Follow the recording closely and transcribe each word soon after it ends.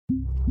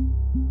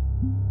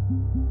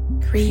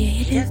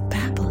Creative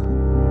Babble.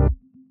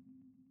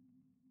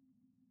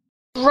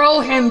 Throw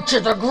him to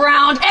the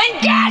ground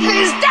and get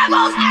his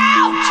devils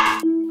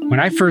out! When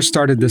I first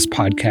started this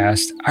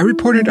podcast, I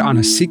reported on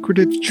a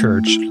secretive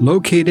church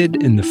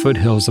located in the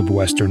foothills of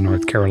Western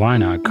North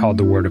Carolina called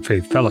the Word of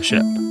Faith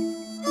Fellowship.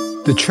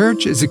 The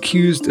church is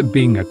accused of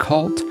being a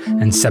cult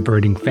and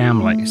separating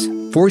families,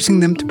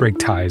 forcing them to break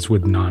ties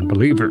with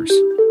non-believers.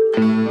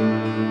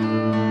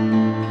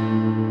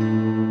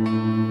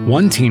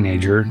 One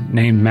teenager,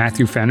 named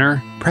Matthew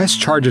Fenner, pressed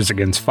charges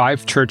against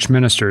 5 church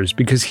ministers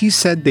because he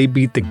said they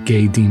beat the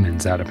gay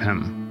demons out of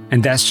him.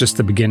 And that's just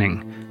the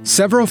beginning.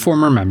 Several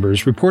former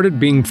members reported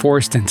being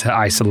forced into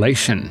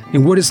isolation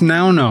in what is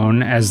now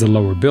known as the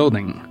lower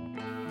building.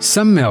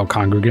 Some male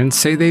congregants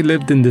say they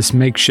lived in this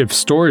makeshift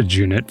storage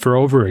unit for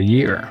over a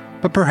year,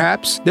 but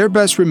perhaps they're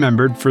best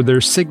remembered for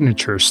their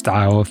signature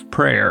style of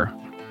prayer.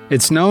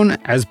 It's known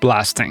as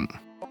blasting.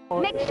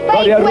 Mix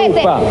faith with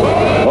it. Tell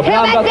the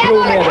devil to come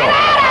out of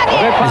you.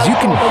 As you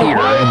can hear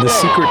in the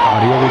secret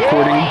audio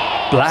recording,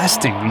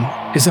 blasting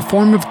is a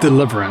form of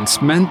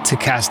deliverance meant to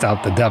cast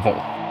out the devil.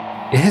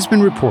 It has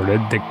been reported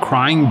that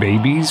crying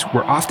babies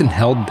were often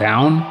held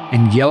down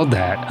and yelled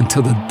at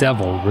until the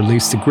devil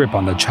released a grip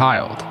on the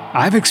child.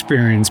 I've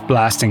experienced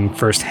blasting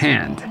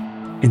firsthand.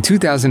 In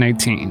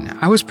 2018,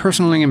 I was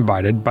personally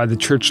invited by the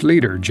church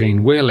leader,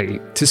 Jane Whaley,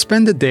 to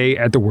spend a day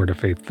at the Word of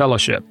Faith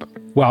Fellowship.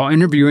 While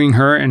interviewing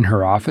her in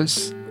her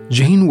office,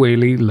 Jane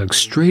Whaley looked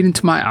straight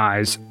into my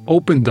eyes,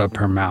 opened up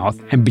her mouth,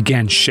 and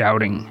began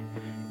shouting.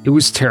 It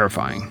was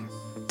terrifying.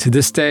 To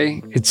this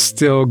day, it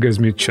still gives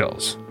me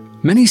chills.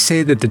 Many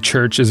say that the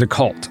church is a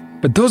cult,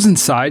 but those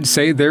inside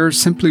say they're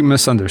simply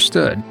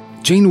misunderstood.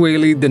 Jane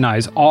Whaley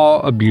denies all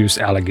abuse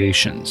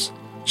allegations.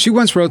 She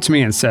once wrote to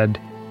me and said,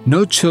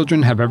 "No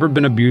children have ever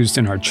been abused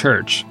in our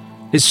church.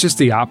 It's just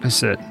the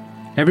opposite.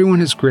 Everyone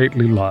is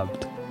greatly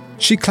loved."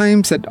 She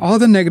claims that all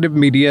the negative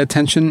media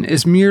attention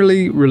is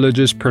merely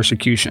religious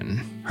persecution.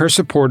 Her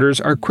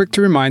supporters are quick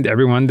to remind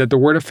everyone that the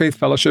Word of Faith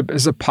Fellowship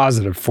is a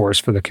positive force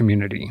for the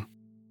community.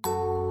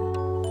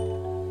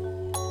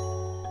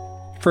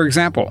 For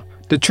example,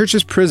 the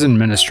church's prison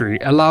ministry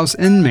allows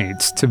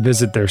inmates to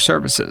visit their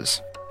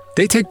services.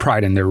 They take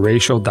pride in their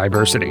racial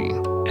diversity,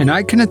 and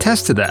I can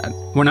attest to that.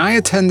 When I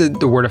attended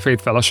the Word of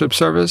Faith Fellowship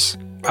service,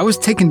 I was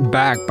taken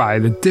back by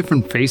the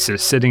different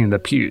faces sitting in the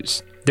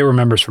pews. There were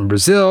members from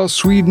Brazil,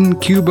 Sweden,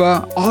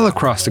 Cuba, all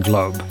across the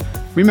globe.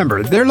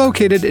 Remember, they're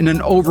located in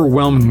an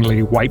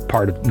overwhelmingly white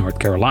part of North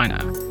Carolina.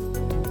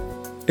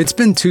 It's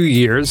been 2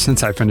 years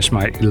since I finished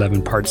my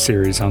 11-part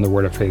series on the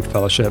Word of Faith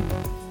Fellowship.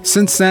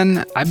 Since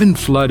then, I've been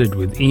flooded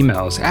with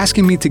emails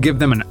asking me to give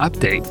them an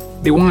update.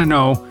 They want to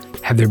know,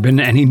 have there been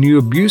any new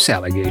abuse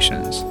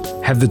allegations?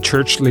 Have the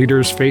church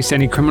leaders faced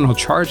any criminal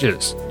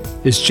charges?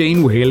 Is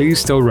Jane Whaley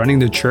still running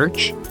the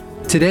church?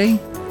 Today,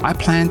 I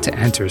plan to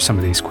answer some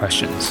of these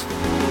questions.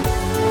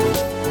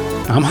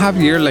 I'm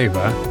Javier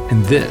Leiva,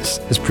 and this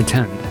is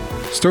Pretend.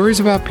 Stories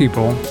about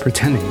people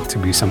pretending to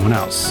be someone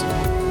else.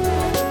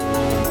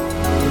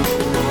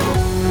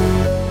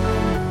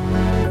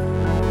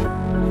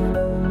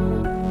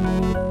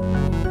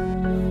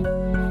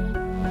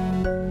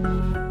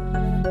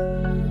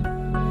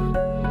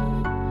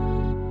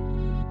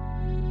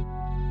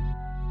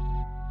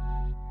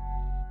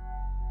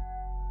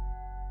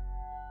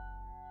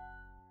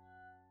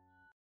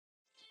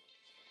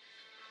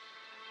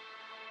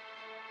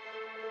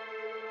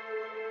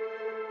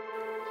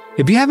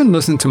 If you haven't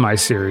listened to my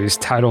series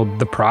titled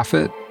The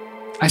Prophet,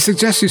 I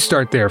suggest you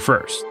start there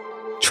first.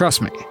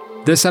 Trust me,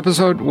 this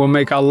episode will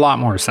make a lot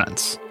more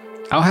sense.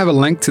 I'll have a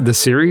link to the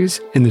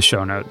series in the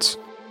show notes.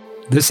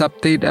 This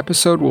update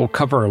episode will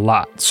cover a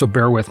lot, so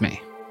bear with me.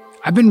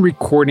 I've been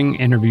recording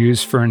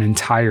interviews for an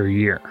entire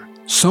year.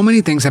 So many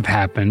things have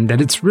happened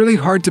that it's really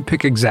hard to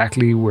pick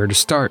exactly where to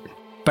start.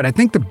 But I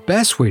think the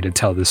best way to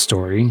tell this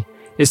story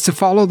is to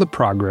follow the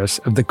progress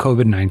of the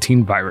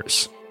COVID-19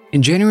 virus.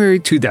 In January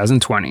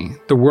 2020,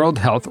 the World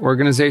Health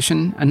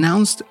Organization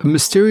announced a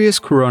mysterious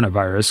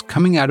coronavirus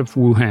coming out of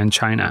Wuhan,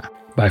 China.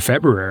 By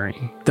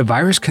February, the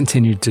virus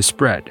continued to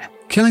spread,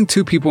 killing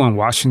 2 people in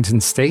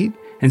Washington state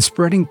and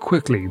spreading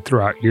quickly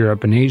throughout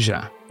Europe and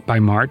Asia.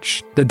 By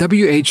March, the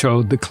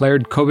WHO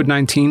declared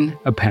COVID-19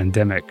 a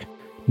pandemic.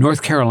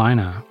 North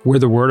Carolina, where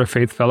the Word of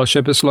Faith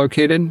Fellowship is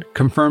located,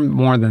 confirmed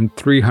more than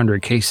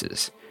 300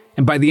 cases.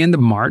 And by the end of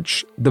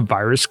March, the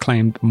virus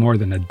claimed more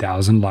than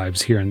 1,000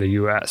 lives here in the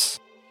US.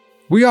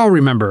 We all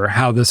remember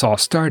how this all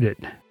started.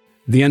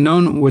 The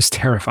unknown was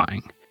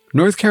terrifying.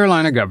 North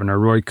Carolina Governor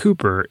Roy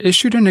Cooper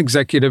issued an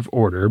executive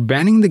order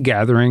banning the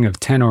gathering of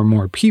 10 or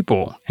more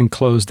people and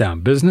closed down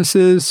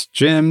businesses,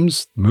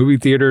 gyms, movie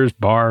theaters,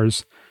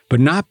 bars, but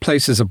not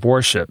places of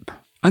worship.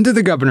 Under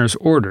the governor's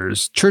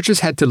orders,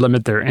 churches had to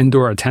limit their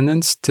indoor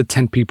attendance to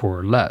 10 people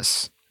or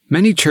less.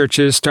 Many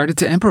churches started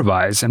to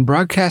improvise and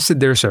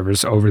broadcasted their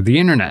service over the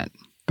internet,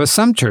 but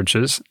some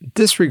churches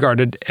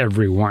disregarded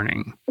every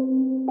warning.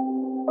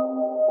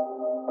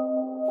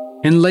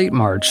 In late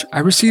March, I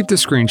received a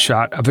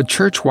screenshot of a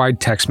church-wide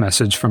text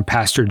message from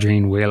Pastor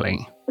Jane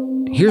Whaley.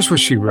 Here's what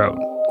she wrote,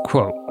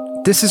 quote,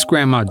 This is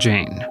Grandma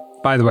Jane.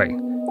 By the way,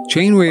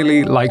 Jane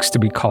Whaley likes to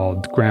be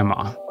called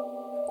Grandma.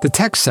 The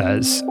text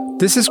says,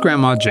 "This is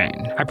Grandma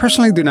Jane. I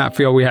personally do not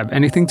feel we have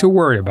anything to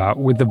worry about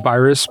with the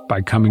virus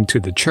by coming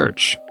to the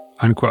church."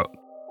 Unquote.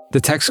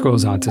 The text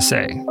goes on to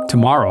say,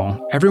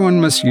 "Tomorrow,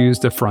 everyone must use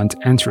the front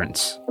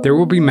entrance. There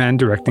will be men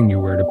directing you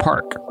where to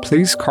park.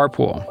 Please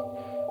carpool."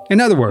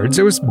 In other words,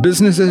 it was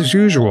business as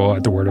usual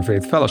at the Word of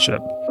Faith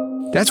Fellowship.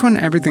 That's when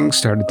everything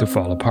started to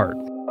fall apart.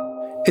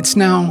 It's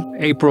now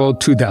April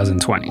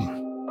 2020.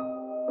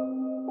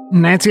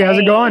 Nancy, how's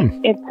it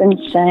going? It's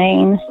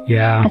insane.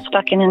 Yeah. It's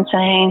fucking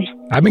insane.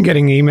 I've been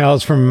getting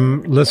emails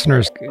from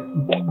listeners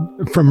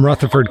from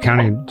Rutherford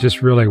County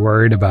just really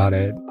worried about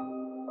it.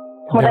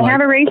 Well, they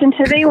have a reason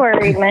to be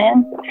worried,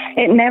 man.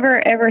 It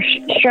never, ever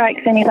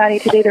strikes anybody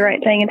to do the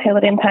right thing until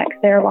it impacts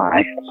their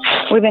life.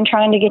 We've been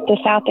trying to get this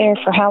out there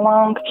for how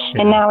long?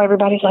 Yeah. And now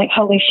everybody's like,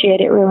 holy shit,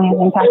 it really is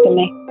impacting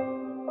me.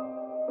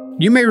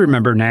 You may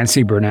remember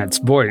Nancy Burnett's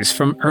voice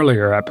from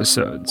earlier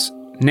episodes.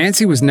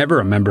 Nancy was never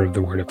a member of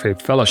the Word of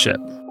Faith Fellowship.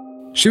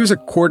 She was a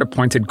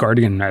court-appointed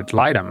guardian ad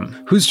litem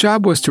whose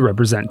job was to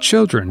represent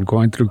children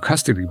going through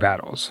custody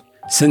battles.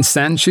 Since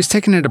then, she's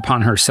taken it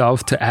upon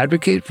herself to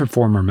advocate for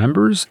former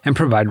members and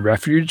provide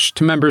refuge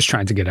to members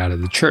trying to get out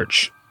of the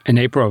church. In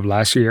April of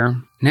last year,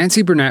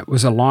 Nancy Burnett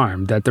was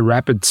alarmed at the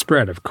rapid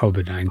spread of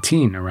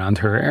COVID-19 around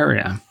her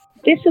area.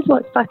 This is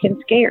what's fucking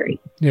scary.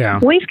 Yeah.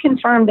 We've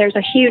confirmed there's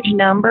a huge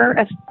number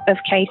of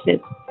cases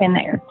in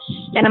there.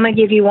 And I'm going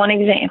to give you one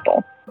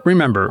example.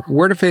 Remember,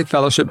 Word of Faith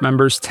Fellowship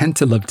members tend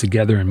to live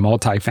together in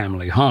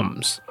multi-family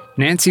homes.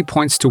 Nancy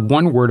points to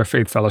one Word of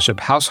Faith Fellowship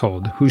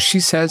household who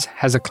she says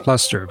has a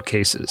cluster of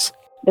cases.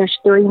 There's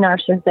 3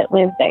 nurses that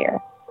live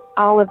there.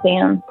 All of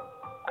them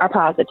are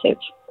positive.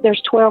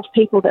 There's 12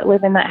 people that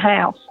live in that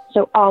house,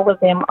 so all of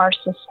them are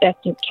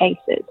suspected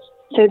cases.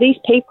 So these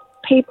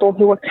people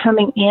who are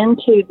coming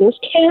into this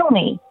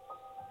county,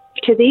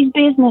 to these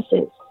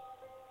businesses,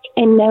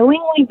 and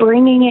knowingly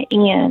bringing it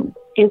in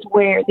is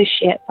where the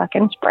shit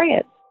fucking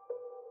spreads.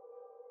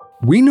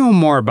 We know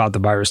more about the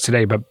virus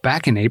today, but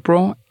back in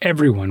April,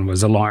 everyone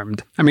was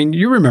alarmed. I mean,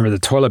 you remember the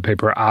toilet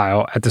paper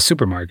aisle at the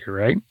supermarket,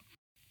 right?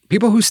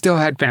 People who still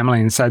had family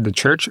inside the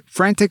church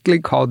frantically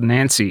called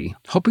Nancy,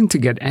 hoping to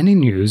get any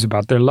news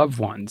about their loved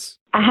ones.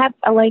 I have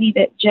a lady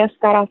that just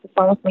got off the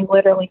phone with me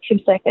literally 2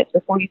 seconds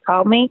before you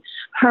called me.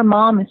 Her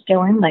mom is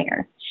still in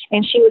there,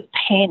 and she was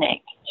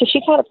panicked. So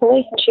she called the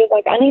police, and she was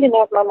like, I need to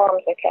know if my mom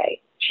is okay.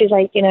 She's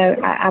like,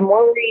 I'm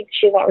worried.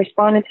 She's not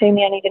responding to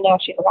me. I need to know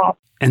if she's alive.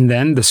 And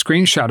then the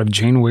screenshot of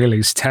Jane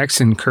Whaley's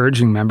text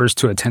encouraging members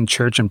to attend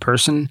church in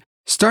person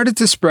started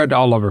to spread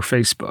all over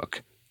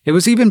Facebook. It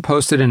was even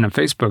posted in a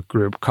Facebook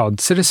group called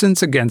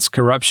Citizens Against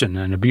Corruption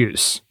and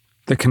Abuse.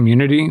 The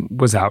community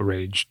was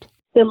outraged.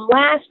 The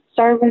last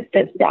service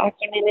that's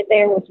documented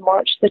there was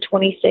March the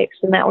 26th,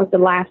 and that was the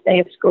last day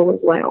of school as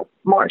well,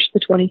 March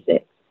the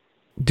 26th.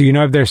 Do you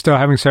know if they're still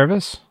having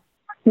service?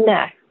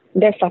 No.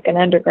 They're fucking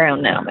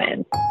underground now,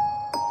 man.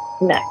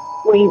 No.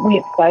 We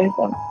exposed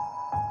them.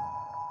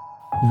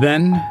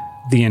 Then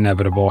the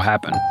inevitable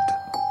happened.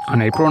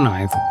 On April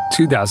 9th,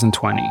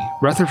 2020,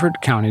 Rutherford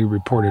County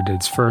reported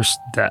its first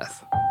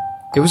death.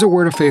 It was a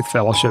Word of Faith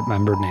Fellowship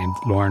member named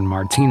Lauren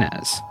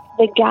Martinez.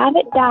 The guy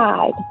that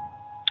died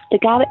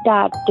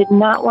did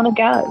not want to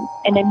go,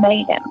 and they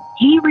made him.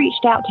 He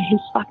reached out to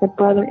his fucking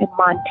brother in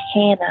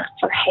Montana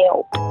for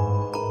help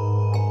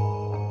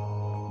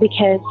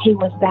because he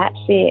was that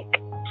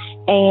sick.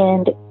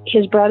 And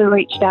his brother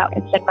reached out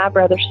and said, my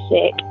brother's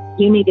sick.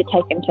 You need to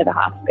take him to the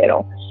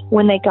hospital.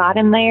 When they got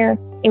him there,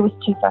 it was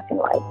too fucking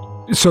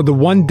late. So the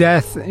one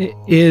death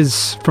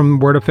is from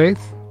Word of Faith?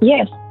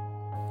 Yes.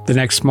 The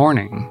next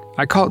morning,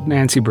 I called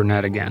Nancy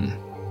Burnett again.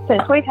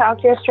 Since we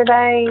talked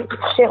yesterday,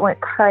 shit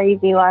went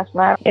crazy last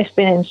night. It's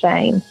been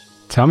insane.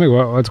 Tell me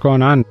what's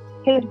going on.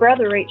 His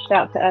brother reached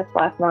out to us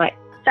last night.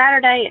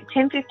 Saturday at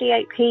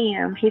 10:58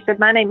 p.m., he said,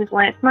 my name is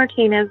Lance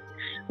Martinez.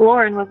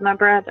 Lauren was my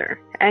brother.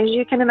 As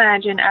you can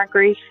imagine, our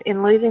grief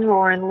in losing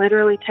Lauren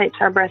literally takes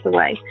our breath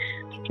away.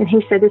 And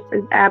he said, this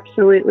is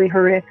absolutely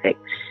horrific.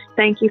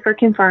 Thank you for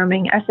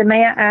confirming. I said,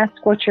 may I ask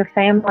what your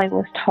family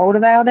was told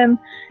about him?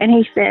 And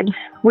he said,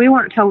 we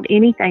weren't told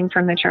anything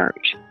from the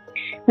church.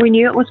 We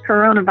knew it was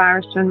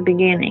coronavirus from the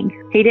beginning.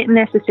 He didn't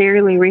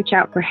necessarily reach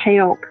out for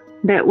help,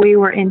 but we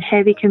were in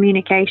heavy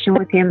communication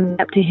with him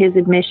up to his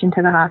admission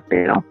to the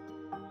hospital.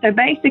 So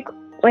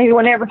basically,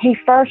 whenever he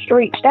first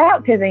reached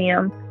out to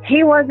them,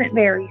 he wasn't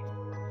very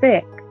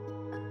sick.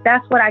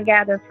 That's what I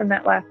gathered from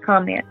that last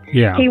comment.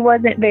 Yeah. He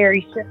wasn't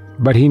very sick.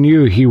 But he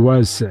knew he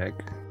was sick.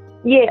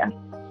 Yeah.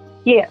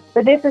 Yeah.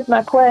 But this is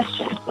my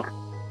question.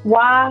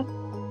 Why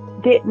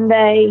didn't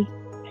they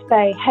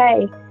say,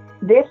 hey,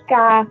 this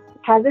guy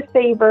has a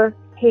fever,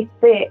 he's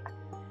sick.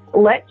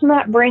 Let's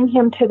not bring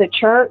him to the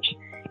church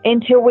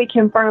until we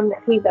confirm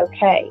that he's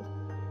okay.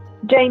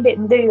 Jane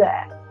didn't do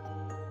that.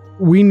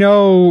 We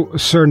know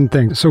certain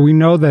things. So we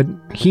know that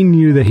he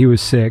knew that he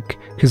was sick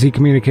because he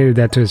communicated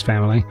that to his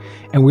family.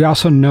 And we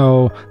also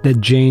know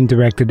that Jane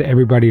directed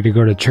everybody to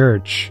go to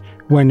church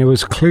when it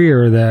was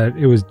clear that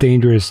it was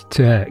dangerous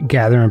to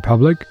gather in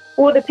public?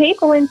 Well, the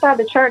people inside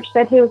the church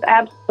said he was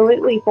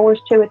absolutely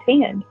forced to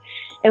attend.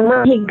 And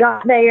when he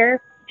got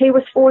there, he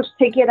was forced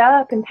to get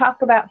up and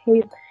talk about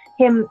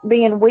him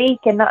being weak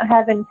and not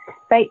having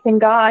faith in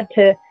God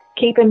to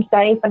keep him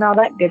safe and all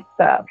that good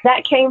stuff.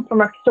 That came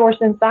from a source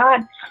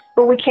inside,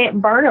 but we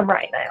can't burn them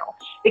right now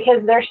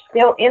because they're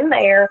still in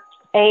there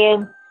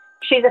and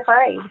she's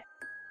afraid.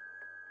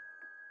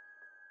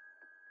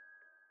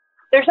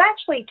 There's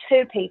actually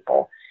 2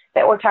 people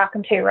that we're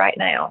talking to right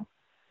now.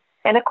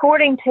 And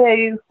according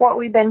to what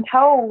we've been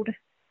told,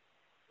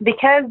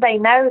 because they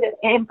know that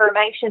the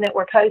information that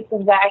we're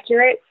posting is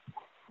accurate,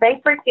 they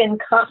freaking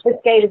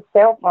confiscated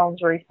cell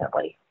phones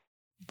recently.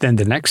 Then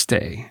the next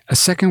day, a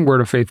second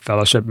Word of Faith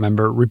Fellowship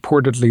member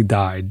reportedly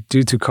died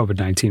due to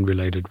COVID-19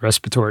 related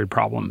respiratory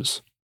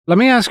problems. Let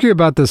me ask you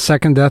about the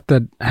second death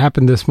that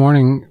happened this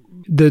morning.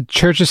 The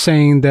church is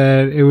saying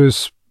that it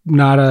was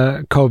not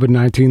a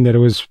COVID-19, that it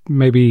was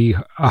maybe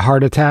a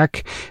heart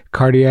attack,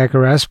 cardiac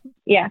arrest.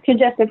 Yeah,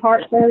 congestive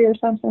heart failure or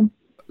something.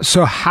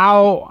 So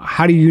how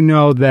do you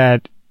know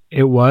that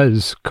it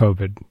was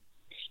COVID?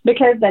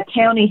 Because the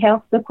county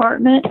health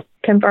department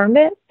confirmed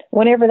it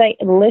whenever they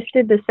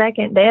listed the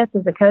second death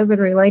as a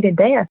COVID-related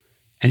death.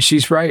 And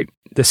she's right.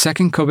 The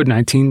second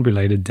COVID-19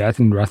 related death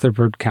in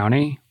Rutherford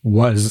County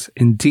was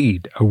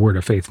indeed a Word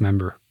of Faith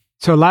member.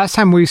 So last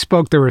time we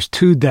spoke, there was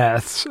 2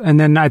 deaths. And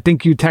then I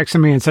think you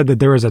texted me and said that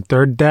there was a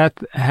third death.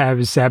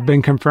 Has that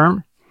been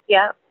confirmed?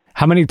 Yeah.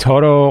 How many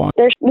total?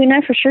 We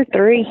know for sure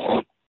 3.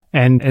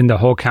 And in the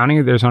whole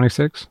county, there's only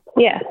 6?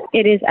 Yeah,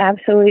 it is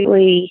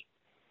absolutely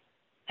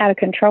out of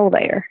control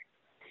there.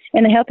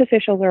 And the health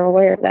officials are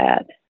aware of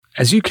that.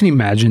 As you can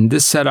imagine,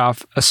 this set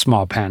off a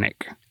small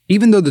panic.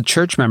 Even though the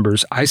church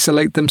members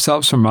isolate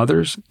themselves from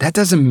others, that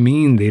doesn't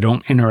mean they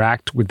don't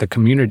interact with the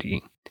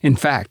community. In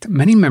fact,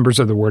 many members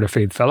of the Word of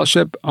Faith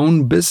Fellowship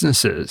own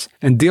businesses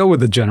and deal with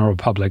the general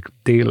public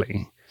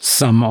daily.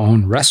 Some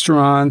own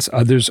restaurants,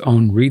 others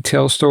own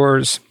retail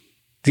stores.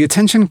 The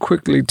attention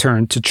quickly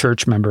turned to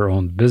church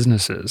member-owned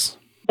businesses.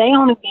 They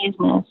own a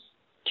business,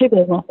 2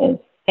 businesses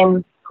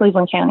in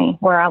Cleveland County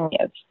where I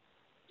live.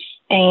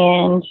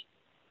 And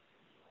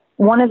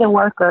one of the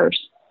workers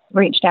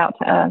reached out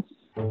to us.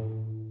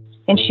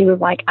 And she was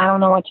like, I don't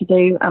know what to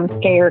do. I'm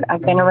scared.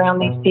 I've been around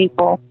these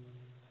people.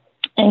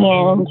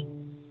 And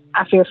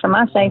I fear for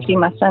my safety,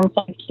 my son's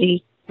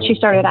safety. She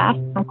started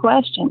asking them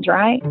questions,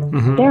 right?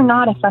 Mm-hmm. They're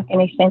not a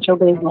fucking essential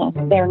business.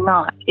 They're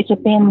not. It's a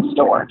bin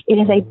store. It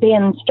is a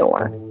bin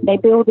store. They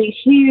build these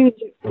huge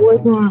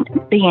wooden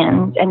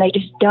bins and they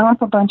just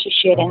dump a bunch of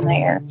shit in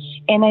there.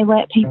 And they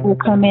let people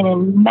come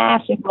in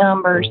massive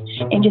numbers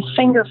and just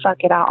finger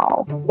fuck it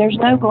all. There's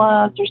no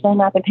gloves. There's no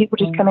nothing. People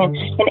just come in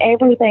and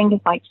everything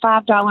is like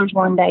 $5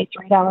 one day,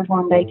 $3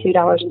 one day,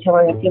 $2 until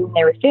they're empty and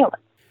they refill it.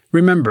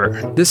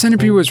 Remember, this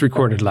interview was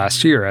recorded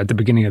last year at the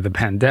beginning of the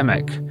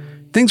pandemic.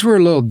 Things were a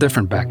little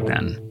different back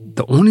then.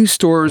 The only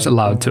stores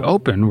allowed to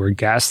open were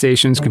gas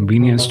stations,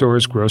 convenience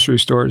stores, grocery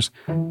stores.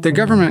 The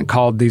government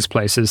called these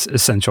places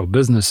essential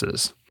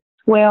businesses.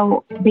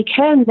 Well,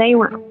 because they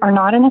are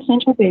not an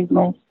essential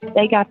business,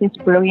 they got this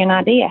brilliant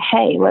idea.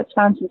 Hey, let's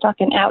find some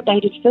fucking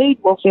outdated food.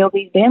 We'll fill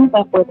these bins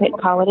up with it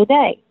and call it a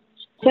day.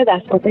 So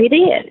that's what they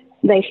did.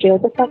 They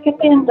filled the fucking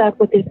bins up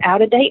with this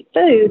out-of-date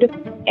food,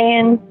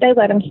 and they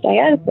let them stay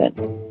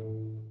open.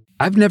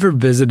 I've never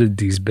visited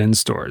these bin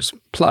stores.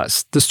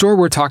 Plus, the store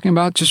we're talking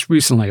about just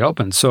recently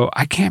opened, so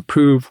I can't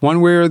prove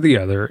one way or the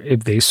other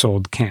if they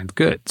sold canned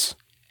goods.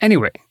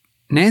 Anyway,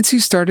 Nancy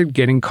started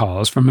getting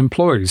calls from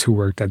employees who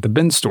worked at the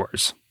bin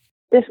stores.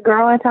 This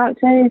girl I talked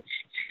to,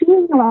 she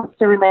wants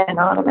to remain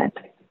anonymous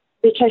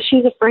because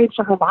she's afraid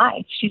for her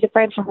life. She's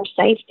afraid for her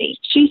safety.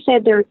 She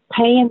said they're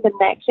paying the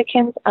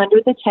Mexicans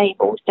under the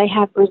table. They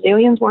have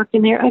Brazilians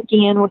working there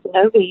again with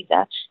no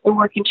visa. They're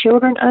working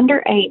children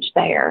underage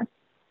there.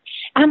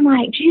 I'm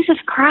like, Jesus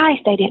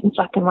Christ, they didn't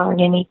fucking learn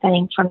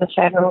anything from the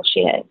federal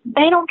shit.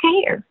 They don't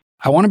care.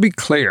 I want to be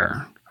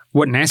clear.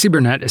 What Nancy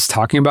Burnett is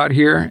talking about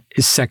here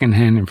is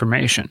secondhand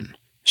information.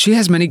 She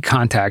has many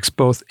contacts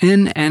both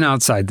in and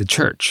outside the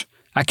church.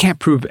 I can't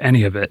prove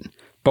any of it,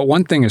 but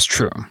one thing is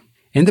true.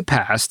 In the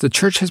past, the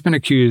church has been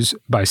accused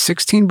by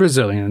 16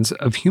 Brazilians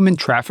of human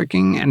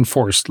trafficking and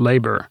forced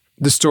labor.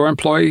 The store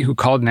employee who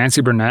called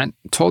Nancy Burnett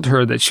told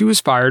her that she was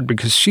fired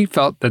because she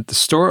felt that the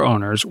store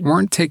owners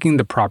weren't taking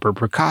the proper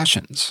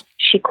precautions.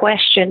 She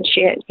questioned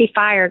shit. He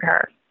fired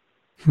her.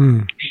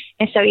 And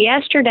so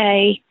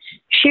yesterday,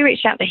 she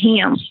reached out to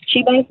him.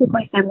 She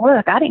basically said,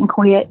 look, I didn't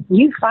quit.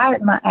 You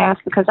fired my ass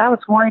because I was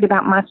worried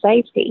about my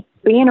safety.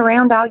 Being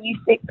around all you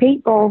sick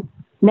people,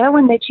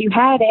 knowing that you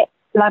had it,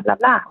 blah, blah,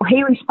 blah. Well,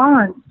 he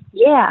responds,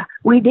 yeah,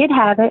 we did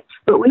have it,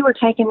 but we were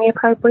taking the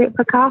appropriate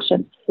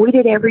precautions. We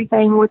did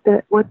everything with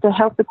the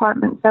health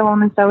department, so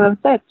on and so on.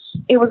 So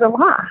it was a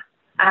lie.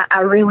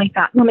 I really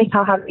thought, let me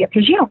call her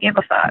because you don't give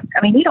a fuck.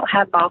 I mean, you don't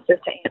have bosses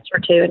to answer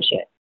to and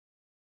shit.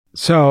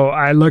 So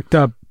I looked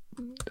up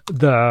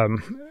the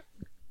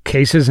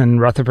cases in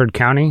Rutherford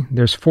County.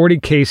 There's 40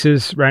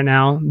 cases right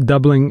now,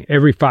 doubling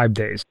every 5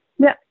 days.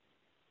 Yeah.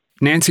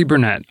 Nancy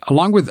Burnett,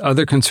 along with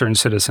other concerned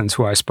citizens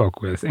who I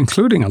spoke with,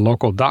 including a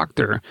local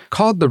doctor,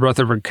 called the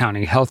Rutherford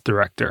County Health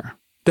Director.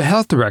 The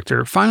health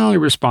director finally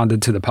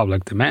responded to the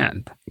public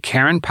demand.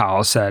 Karen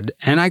Powell said,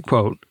 and I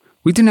quote,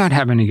 "We do not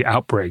have any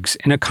outbreaks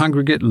in a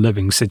congregate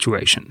living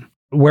situation."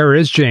 Where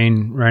is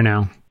Jane right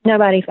now?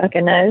 Nobody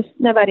fucking knows.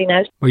 Nobody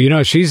knows.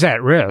 Well, she's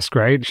at risk,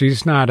 right?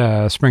 She's not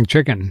a spring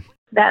chicken.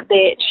 That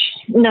bitch,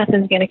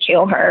 nothing's going to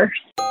kill her.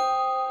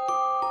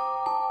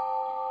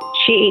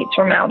 She eats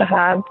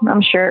formaldehyde.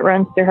 I'm sure it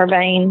runs through her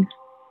veins.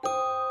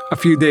 A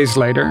few days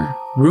later,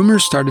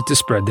 rumors started to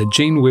spread that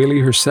Jane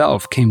Whaley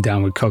herself came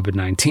down with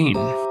COVID-19.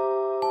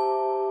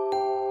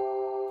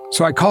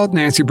 So I called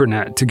Nancy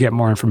Burnett to get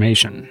more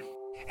information.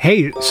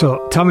 Hey,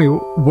 so tell me,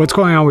 what's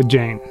going on with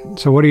Jane?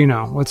 So what do you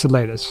know? What's the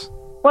latest?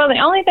 Well, the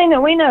only thing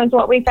that we know is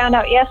what we found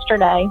out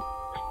yesterday.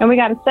 And we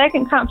got a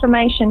second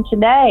confirmation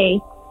today,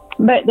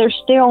 but there's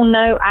still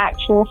no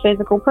actual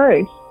physical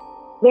proof.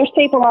 There's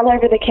people all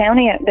over the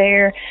county up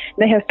there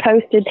that have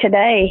posted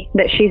today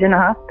that she's in the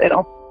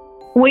hospital.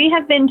 We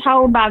have been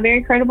told by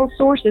very credible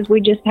sources,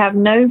 we just have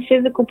no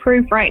physical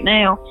proof right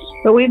now,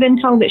 but we've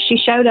been told that she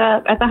showed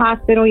up at the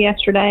hospital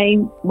yesterday,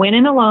 went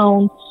in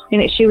alone,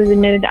 and that she was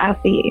admitted to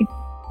ICU.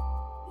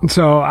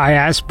 So I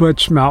asked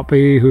Butch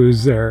Maltby,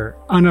 who's their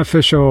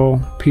unofficial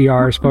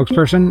PR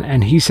spokesperson,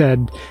 and he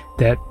said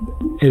that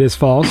it is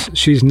false.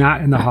 She's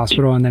not in the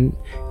hospital. And then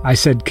I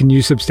said, can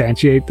you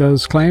substantiate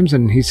those claims?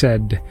 And he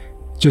said,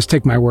 just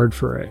take my word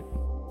for it.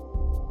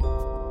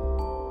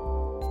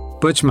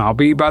 Butch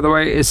Maltby, by the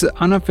way, is the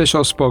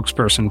unofficial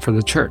spokesperson for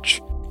the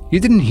church. You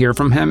didn't hear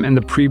from him in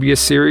the previous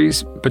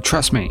series, but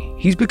trust me,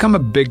 he's become a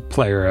big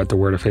player at the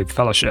Word of Faith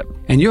Fellowship,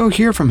 and you'll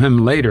hear from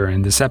him later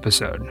in this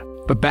episode.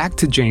 But back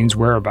to Jane's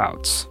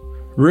whereabouts.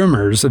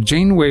 Rumors of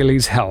Jane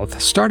Whaley's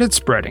health started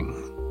spreading.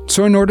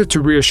 So in order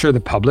to reassure the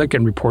public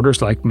and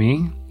reporters like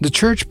me, the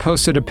church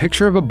posted a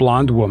picture of a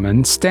blonde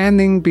woman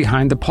standing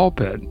behind the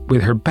pulpit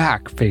with her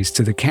back faced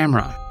to the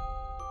camera.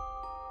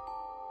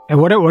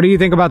 And what do you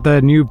think about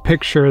the new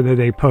picture that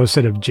they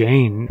posted of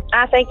Jane?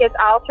 I think it's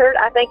altered.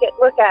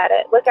 Look at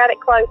it. Look at it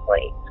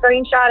closely.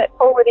 Screenshot it,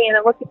 pull it in,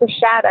 and look at the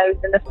shadows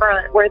in the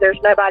front where there's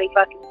nobody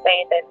fucking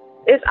standing.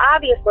 It's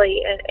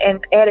obviously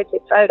an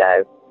edited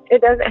photo.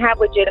 It doesn't have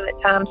legitimate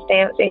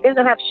timestamps. It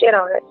doesn't have shit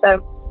on it,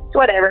 so it's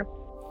whatever.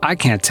 I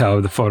can't tell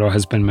if the photo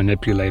has been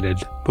manipulated,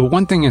 but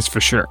one thing is for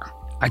sure.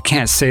 I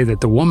can't say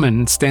that the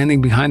woman standing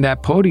behind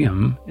that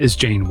podium is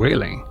Jane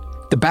Whaley.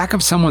 The back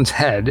of someone's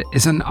head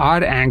is an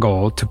odd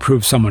angle to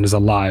prove someone is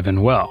alive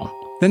and well.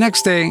 The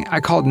next day, I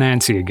called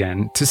Nancy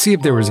again to see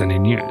if there was any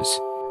news.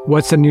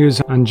 What's the news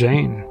on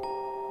Jane?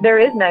 There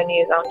is no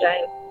news on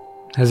Jane.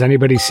 Has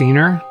anybody seen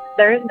her?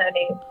 There is no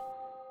news.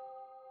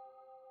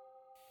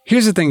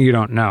 Here's the thing you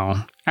don't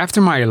know.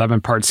 After my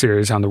 11-part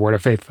series on the Word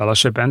of Faith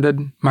Fellowship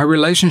ended, my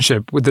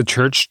relationship with the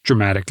church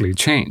dramatically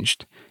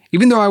changed.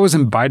 Even though I was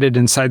invited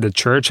inside the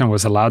church and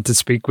was allowed to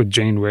speak with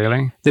Jane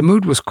Whaley, the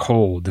mood was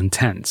cold and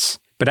tense.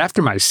 But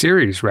after my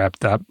series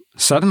wrapped up,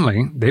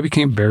 suddenly they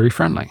became very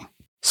friendly.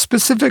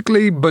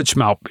 Specifically, Butch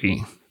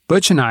Maltby.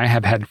 Butch and I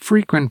have had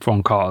frequent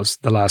phone calls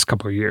the last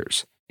couple of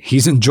years.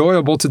 He's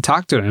enjoyable to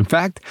talk to. In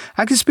fact,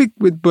 I could speak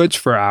with Butch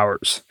for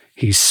hours.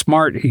 He's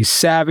smart, he's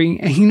savvy,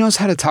 and he knows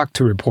how to talk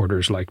to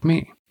reporters like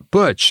me.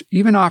 Butch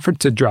even offered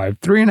to drive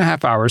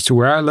 3.5 hours to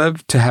where I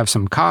live to have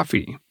some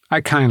coffee.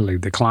 I kindly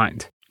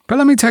declined. But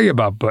let me tell you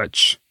about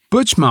Butch.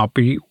 Butch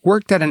Maltby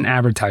worked at an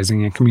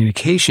advertising and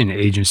communication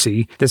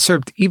agency that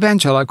served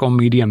evangelical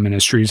media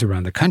ministries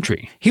around the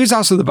country. He was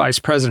also the vice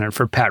president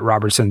for Pat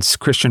Robertson's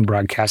Christian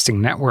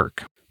Broadcasting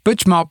Network.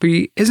 Butch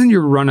Maltby isn't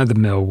your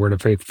run-of-the-mill Word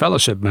of Faith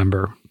Fellowship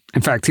member.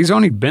 In fact, he's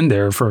only been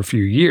there for a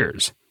few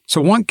years. So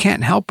one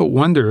can't help but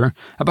wonder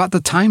about the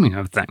timing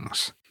of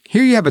things.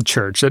 Here you have a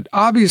church that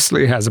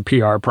obviously has a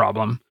PR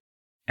problem,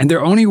 and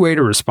their only way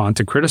to respond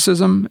to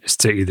criticism is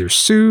to either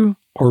sue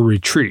or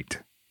retreat.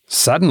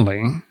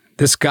 Suddenly,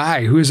 this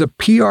guy who is a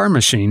PR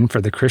machine for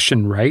the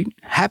Christian right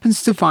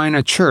happens to find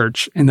a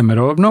church in the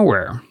middle of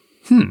nowhere.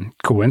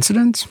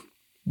 Coincidence?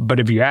 But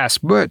if you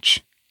ask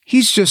Butch,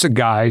 he's just a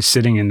guy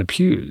sitting in the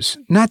pews,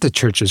 not the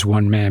church's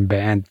one-man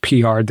band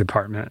PR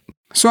department.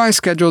 So I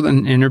scheduled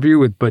an interview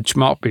with Butch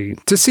Maltby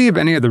to see if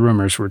any of the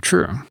rumors were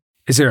true.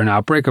 Is there an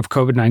outbreak of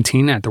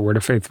COVID-19 at the Word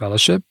of Faith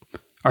Fellowship?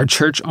 Are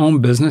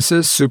church-owned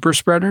businesses super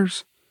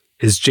spreaders?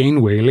 Is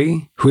Jane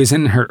Whaley, who is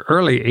in her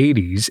early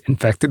 80s,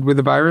 infected with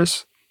the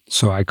virus?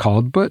 So I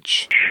called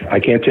Butch. I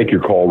can't take your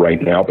call right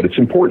now, but it's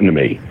important to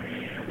me.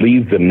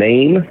 Leave the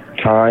name,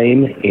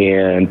 time,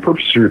 and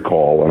purpose of your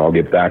call, and I'll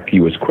get back to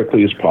you as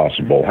quickly as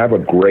possible. Have a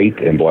great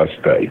and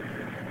blessed day.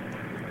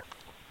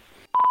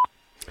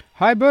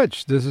 Hi,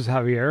 Butch. This is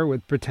Javier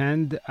with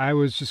Pretend. I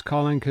was just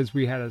calling because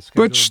we had a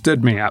schedule. Butch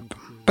stood me up,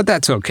 but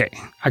that's okay.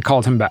 I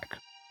called him back.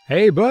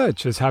 Hey,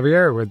 Butch. It's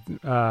Javier with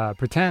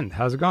Pretend.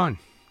 How's it going?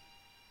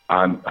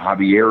 I'm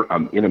Javier.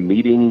 I'm in a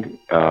meeting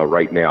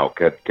right now.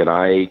 Can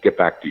I get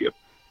back to you?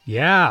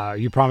 Yeah.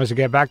 You promise to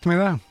get back to me,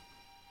 though?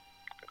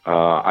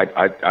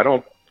 I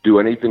don't do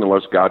anything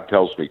unless God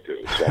tells me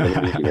to. So I'm in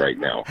a meeting right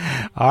now.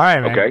 All right,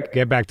 man. Okay.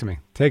 Get back to me.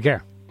 Take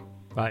care.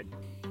 Bye.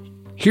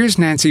 Here's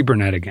Nancy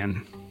Burnett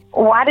again.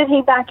 Why did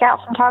he back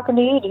out from talking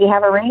to you? Did he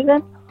have a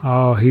reason?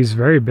 Oh, he's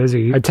very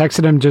busy. I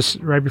texted him just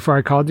right before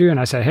I called you, and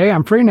I said, hey,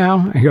 I'm free now.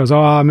 And he goes, oh,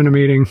 I'm in a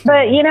meeting.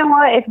 But you know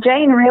what? If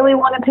Jane really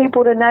wanted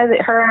people to know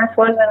that her ass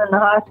wasn't in the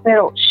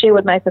hospital, she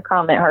would make a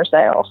comment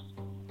herself.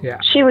 Yeah.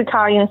 She would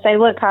call you and say,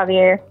 look,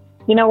 Javier,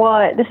 you know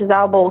what? This is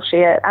all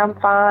bullshit. I'm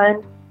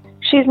fine.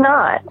 She's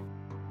not.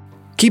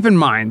 Keep in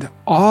mind,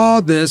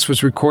 all this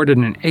was recorded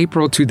in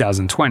April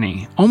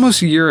 2020,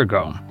 almost a year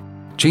ago.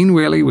 Jane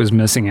Whaley was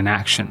missing in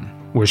action.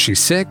 Was she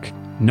sick?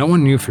 No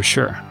one knew for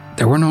sure.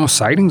 There were no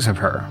sightings of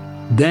her.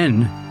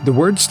 Then, the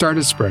word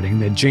started spreading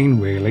that Jane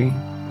Whaley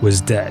was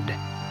dead.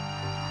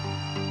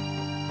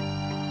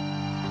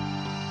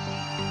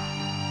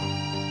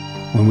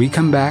 When we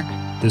come back,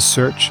 the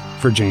search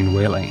for Jane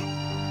Whaley.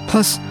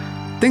 Plus,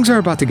 things are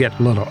about to get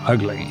a little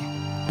ugly.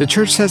 The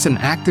church says an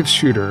active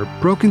shooter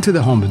broke into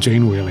the home of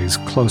Jane Whaley's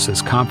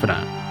closest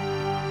confidant.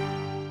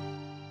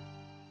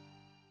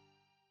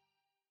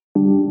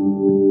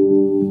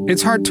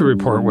 It's hard to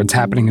report what's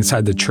happening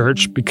inside the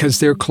church because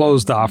they're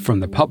closed off from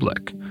the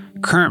public.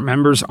 Current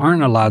members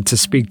aren't allowed to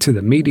speak to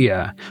the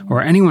media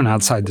or anyone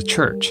outside the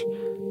church.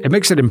 It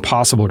makes it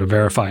impossible to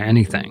verify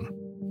anything.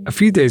 A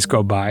few days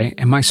go by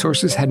and my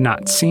sources had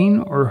not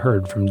seen or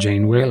heard from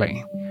Jane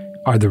Whaley.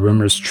 Are the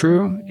rumors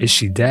true? Is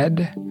she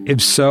dead?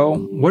 If so,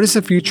 what is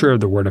the future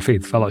of the Word of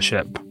Faith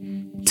Fellowship?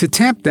 To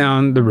tamp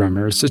down the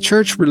rumors, the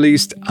church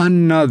released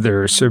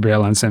another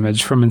surveillance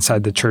image from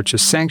inside the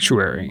church's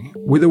sanctuary,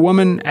 with a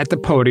woman at the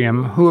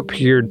podium who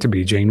appeared to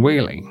be Jane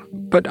Whaley.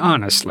 But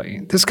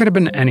honestly, this could have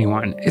been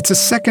anyone. It's a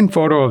second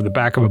photo of the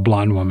back of a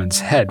blonde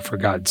woman's head, for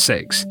God's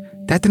sakes.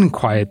 That didn't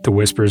quiet the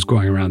whispers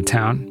going around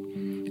town.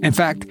 In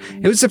fact,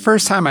 it was the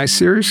first time I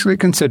seriously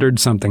considered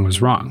something was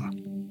wrong.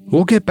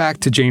 We'll get back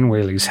to Jane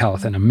Whaley's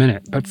health in a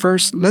minute, but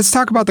first, let's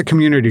talk about the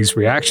community's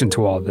reaction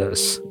to all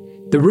this.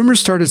 The rumors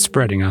started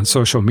spreading on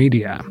social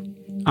media.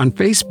 On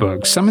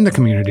Facebook, some in the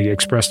community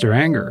expressed their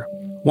anger.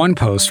 One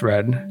post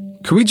read,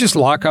 "Could we just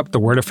lock up the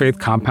Word of Faith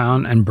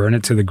compound and burn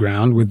it to the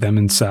ground with them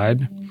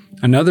inside?"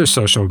 Another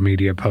social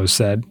media post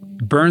said,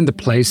 "Burn the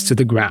place to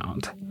the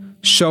ground.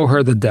 Show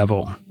her the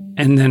devil."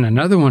 And then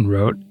another one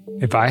wrote,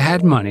 "If I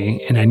had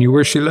money and I knew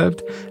where she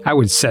lived, I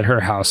would set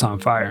her house on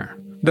fire."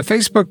 The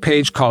Facebook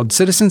page called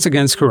Citizens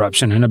Against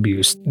Corruption and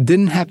Abuse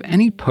didn't have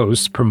any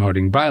posts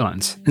promoting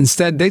violence.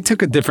 Instead, they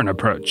took a different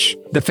approach.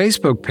 The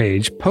Facebook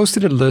page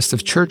posted a list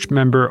of church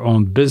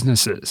member-owned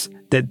businesses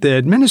that the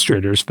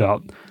administrators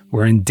felt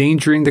were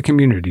endangering the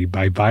community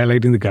by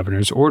violating the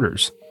governor's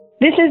orders.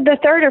 This is the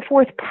third or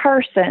fourth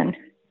person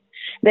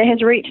that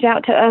has reached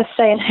out to us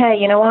saying, hey,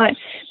 you know what?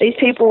 These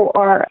people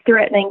are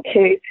threatening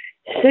to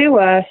sue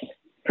us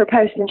for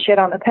posting shit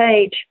on the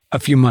page. A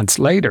few months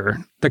later,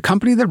 the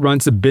company that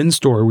runs the bin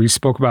store we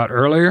spoke about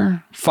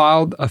earlier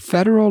filed a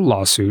federal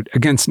lawsuit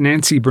against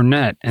Nancy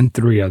Burnett and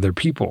 3 other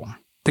people.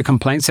 The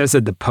complaint says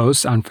that the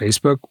posts on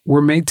Facebook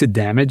were made to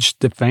damage,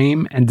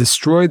 defame, and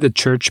destroy the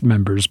church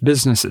members'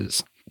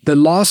 businesses. The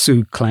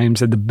lawsuit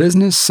claims that the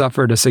business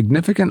suffered a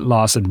significant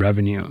loss in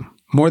revenue,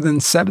 more than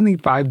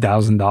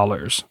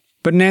 $75,000.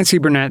 But Nancy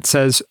Burnett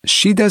says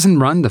she doesn't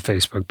run the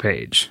Facebook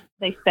page.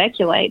 They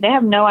speculate. They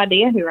have no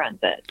idea who runs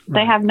it.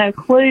 They have no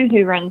clue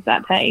who runs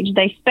that page.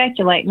 They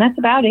speculate, and that's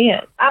about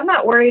it. I'm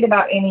not worried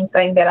about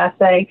anything that I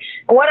say.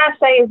 What I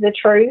say is the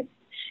truth,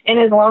 and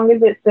as long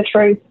as it's the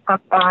truth, I'm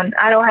fine.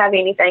 I don't have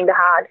anything to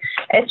hide.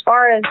 As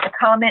far as the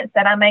comments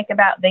that I make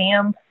about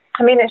them,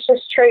 I mean, it's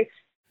just truth.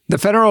 The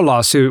federal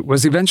lawsuit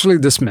was eventually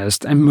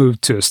dismissed and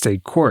moved to a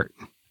state court.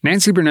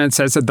 Nancy Burnett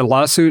says that the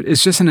lawsuit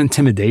is just an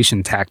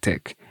intimidation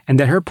tactic, and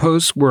that her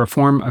posts were a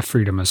form of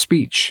freedom of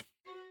speech.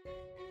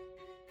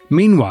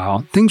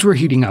 Meanwhile, things were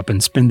heating up in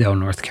Spindale,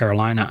 North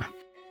Carolina.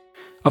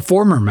 A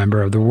former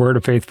member of the Word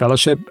of Faith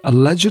Fellowship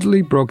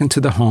allegedly broke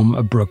into the home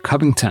of Brooke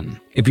Covington.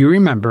 If you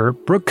remember,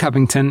 Brooke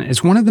Covington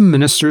is one of the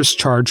ministers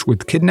charged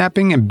with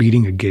kidnapping and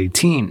beating a gay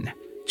teen.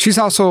 She's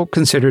also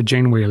considered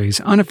Jane Whaley's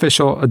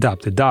unofficial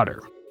adopted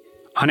daughter.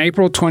 On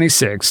April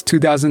 26,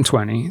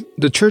 2020,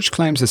 the church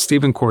claims that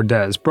Stephen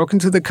Cordes broke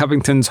into the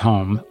Covingtons'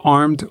 home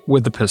armed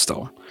with a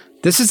pistol.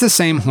 This is the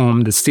same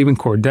home that Stephen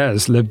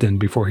Cordes lived in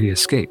before he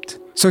escaped.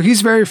 So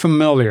he's very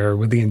familiar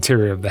with the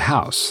interior of the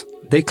house.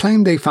 They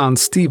claim they found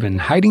Stephen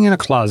hiding in a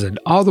closet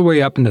all the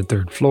way up in the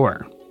 3rd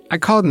floor. I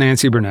called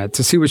Nancy Burnett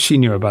to see what she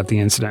knew about the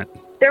incident.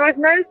 There was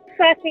no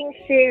fucking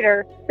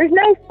shooter. There's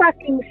no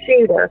fucking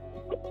shooter.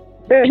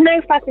 There's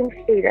no fucking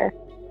shooter.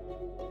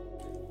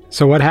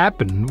 So what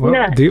happened?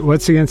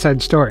 What's the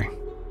inside story?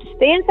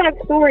 The inside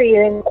story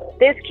is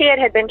this kid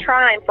had been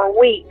trying for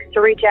weeks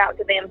to reach out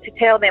to them to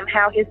tell them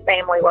how his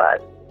family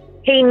was.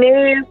 He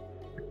knew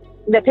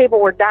that people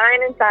were dying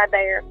inside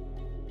there,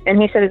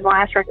 and he said his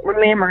last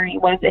memory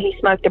was that he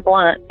smoked a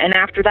blunt. And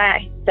after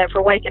that, he said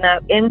for waking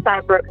up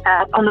inside Brooke's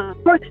house on the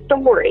 4th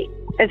story,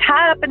 as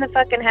high up in the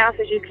fucking house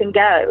as you can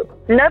go.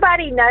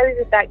 Nobody knows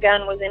if that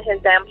gun was in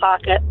his damn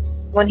pocket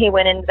when he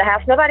went into the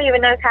house. Nobody even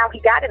knows how he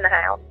got in the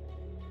house.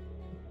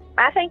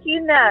 I think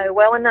you know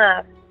well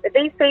enough But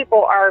these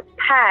people are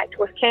packed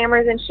with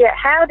cameras and shit.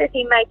 How did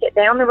he make it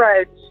down the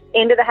road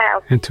into the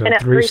house? Into and a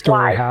up 3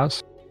 3-story flights?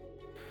 house?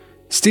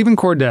 Stephen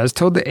Cordes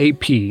told the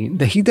AP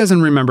that he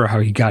doesn't remember how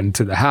he got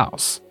into the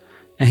house.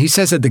 And he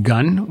says that the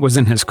gun was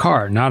in his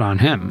car, not on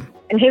him.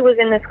 And he was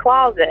in this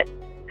closet.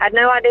 Had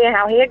no idea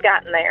how he had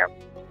gotten there.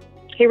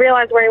 He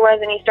realized where he was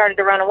and he started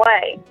to run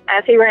away.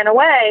 As he ran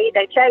away,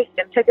 they chased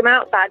him, took him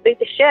outside, beat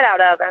the shit out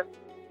of him,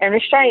 and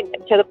restrained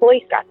him till the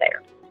police got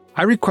there.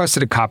 I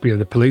requested a copy of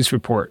the police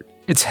report.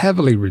 It's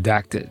heavily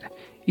redacted.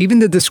 Even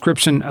the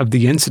description of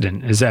the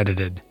incident is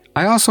edited.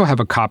 I also have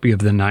a copy of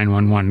the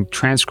 911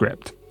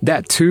 transcript.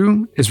 That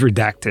too is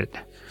redacted.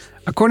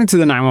 According to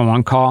the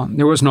 911 call,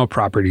 there was no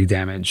property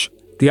damage.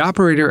 The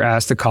operator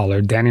asked the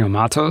caller, Daniel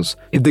Matos,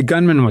 if the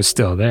gunman was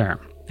still there,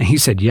 and he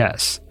said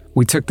yes.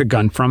 We took the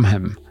gun from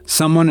him.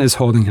 Someone is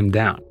holding him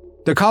down.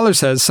 The caller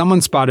says someone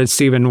spotted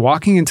Stephen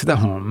walking into the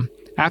home.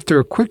 After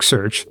a quick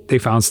search, they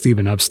found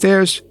Stephen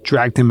upstairs,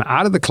 dragged him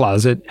out of the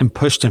closet, and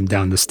pushed him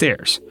down the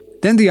stairs.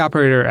 Then the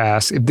operator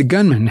asked if the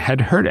gunman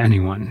had hurt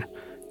anyone.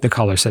 The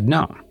caller said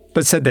no,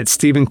 but said that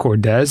Stephen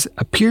Cordes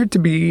appeared to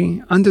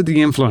be under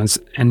the influence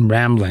and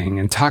rambling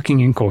and talking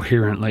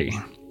incoherently.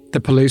 The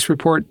police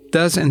report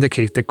does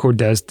indicate that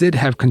Cordes did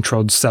have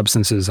controlled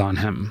substances on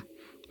him.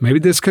 Maybe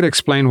this could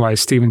explain why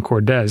Stephen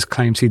Cordes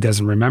claims he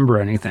doesn't remember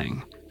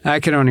anything. I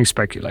can only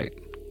speculate.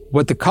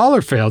 What the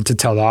caller failed to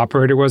tell the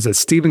operator was that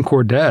Stephen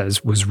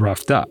Cordes was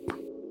roughed up.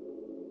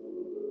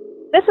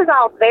 This is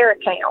all their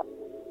account.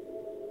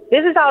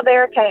 This is all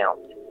their account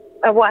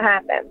of what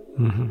happened.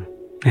 Mm-hmm.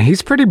 And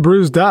he's pretty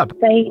bruised up.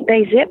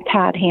 They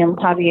zip-tied him,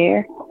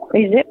 Javier.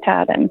 They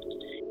zip-tied him.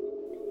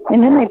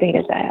 And then they beat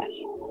his ass.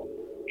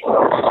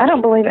 I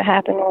don't believe it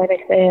happened the way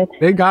they said.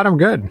 They got him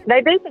good. They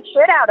beat the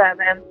shit out of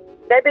him.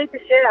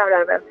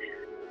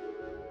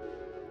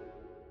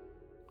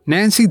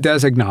 Nancy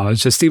does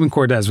acknowledge that Stephen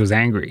Cordes was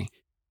angry.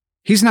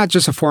 He's not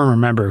just a former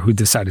member who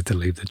decided to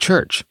leave the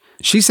church.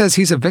 She says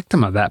he's a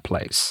victim of that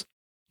place.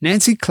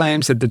 Nancy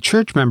claims that the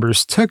church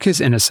members took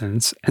his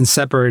innocence and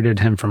separated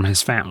him from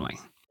his family.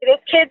 This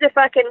kid's a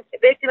fucking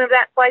victim of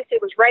that place. He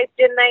was raped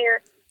in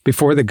there.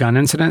 Before the gun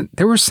incident,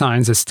 there were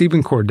signs that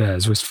Stephen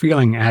Cordes was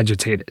feeling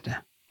agitated.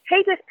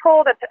 He just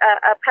pulled a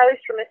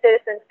post from the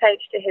citizens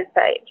page to his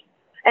page.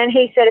 And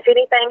he said, if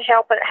anything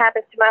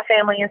happens to my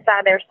family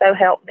inside there, so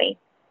help me.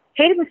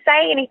 He didn't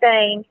say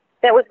anything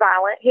that was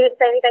violent. He didn't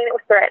say anything that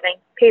was threatening,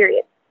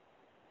 period.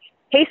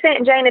 He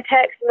sent Jane a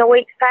text in the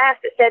weeks past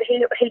that said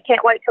he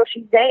can't wait till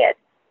she's dead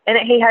and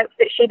that he hopes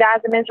that she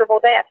dies a miserable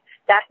death.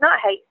 That's not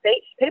hate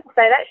speech. People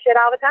say that shit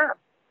all the time.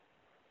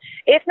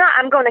 It's not,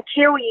 I'm going to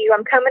kill you.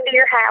 I'm coming to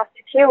your house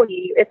to kill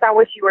you. It's, I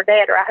wish you were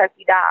dead or I hope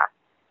you die.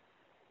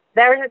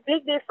 There's a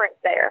big difference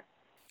there.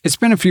 It's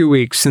been a few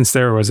weeks since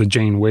there was a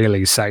Jane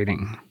Whaley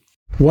sighting.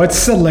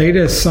 What's the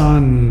latest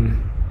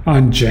on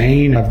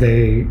Jane? Have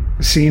they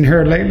seen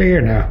her lately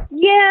or no?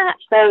 Yeah.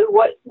 So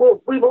what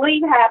we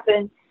believe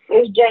happened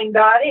is Jane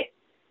got it,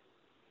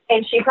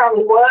 and she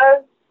probably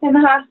was in the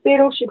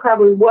hospital. She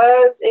probably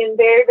was in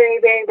very, very,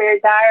 very, very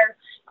dire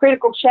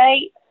critical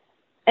shape,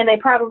 and they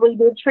probably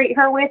did treat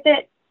her with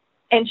it,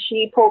 and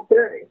she pulled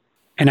through.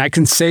 And I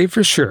can say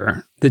for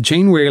sure that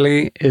Jane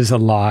Whaley is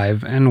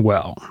alive and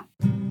well.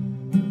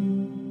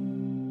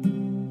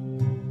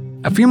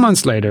 A few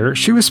months later,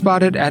 she was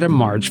spotted at a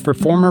march for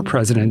former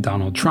President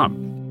Donald Trump.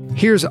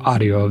 Here's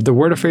audio of the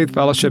Word of Faith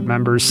Fellowship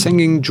members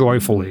singing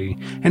joyfully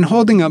and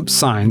holding up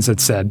signs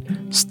that said,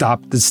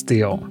 "Stop the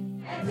Steal."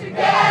 Together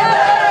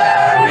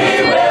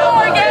we will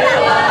forget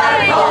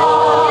our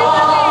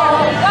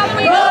home.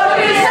 Lord,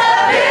 we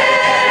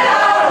submit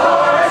our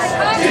horse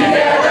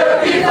together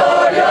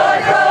before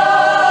your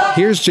throne.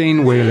 Here's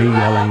Jane Whaley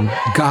yelling,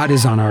 "God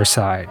is on our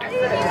side." God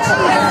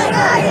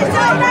is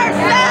on our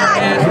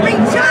side.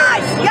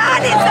 Rejoice!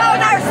 God is on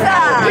our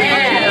side.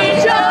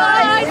 Rejoice!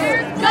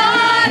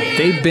 God is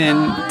They've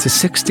been to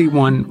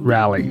 61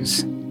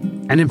 rallies.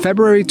 And in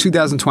February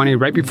 2020,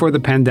 right before the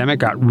pandemic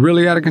got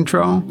really out of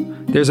control,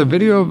 there's a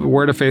video of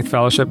Word of Faith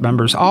Fellowship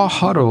members all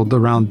huddled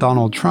around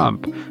Donald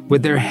Trump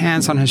with their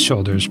hands on his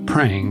shoulders,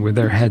 praying with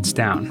their heads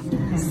down.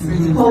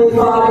 Holy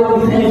Father,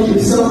 we thank you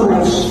so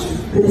much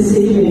for this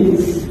evening.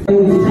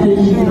 We thank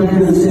you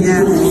for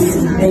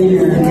this.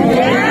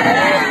 Amen.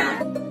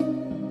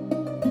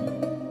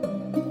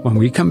 When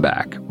we come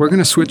back, we're going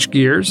to switch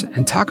gears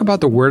and talk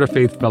about the Word of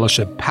Faith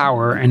Fellowship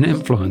power and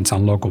influence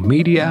on local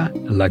media,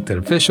 elected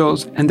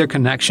officials, and their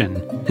connection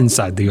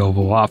inside the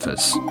Oval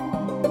Office.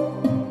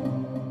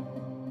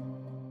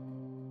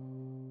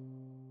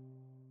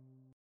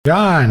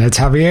 John, it's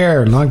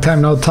Javier. Long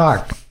time no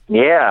talk.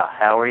 Yeah,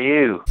 how are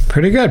you?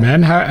 Pretty good,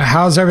 man.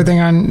 How's everything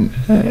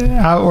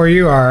out where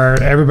you are?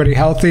 Everybody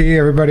healthy?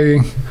 Everybody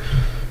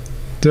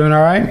doing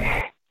all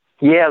right?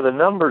 Yeah, the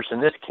numbers in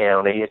this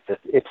county,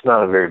 it's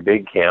not a very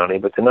big county,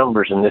 but the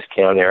numbers in this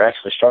county are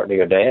actually starting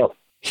to go down.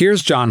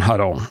 Here's John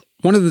Huddle,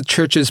 one of the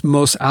church's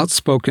most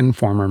outspoken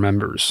former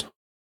members.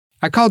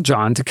 I called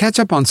John to catch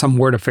up on some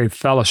Word of Faith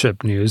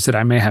Fellowship news that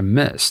I may have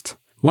missed.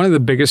 One of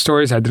the biggest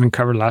stories I didn't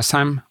cover last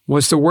time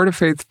was the Word of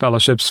Faith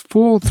Fellowship's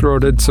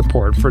full-throated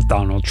support for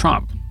Donald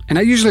Trump. And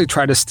I usually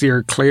try to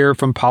steer clear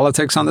from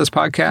politics on this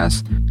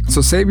podcast,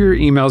 so save your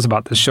emails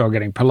about the show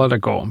getting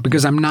political,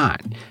 because I'm not.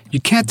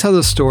 You can't tell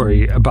the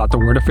story about the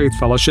Word of Faith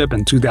Fellowship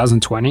in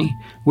 2020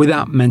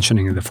 without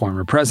mentioning the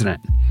former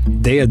president.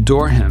 They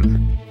adore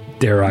him,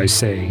 dare I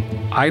say,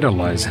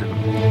 idolize him.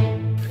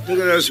 Look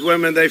at those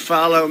women. They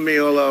follow me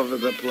all over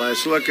the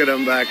place. Look at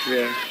them back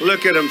there.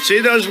 Look at them. See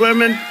those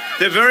women?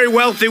 They're very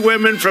wealthy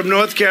women from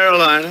North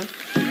Carolina.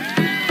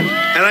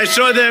 And I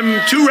saw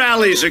them 2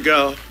 rallies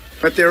ago.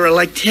 But there are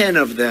like 10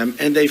 of them,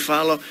 and they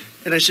follow.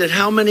 And I said,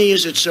 how many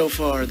is it so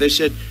far? They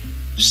said,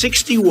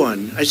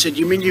 61. I said,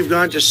 you mean you've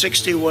gone to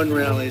 61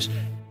 rallies?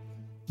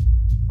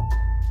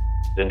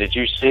 And did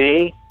you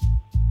see?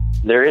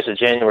 There is a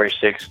January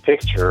 6th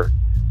picture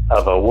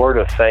of a Word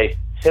of Faith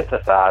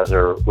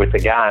sympathizer with the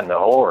guy in the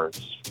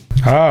horns.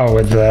 Oh,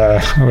 with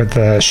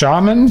the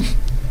shaman?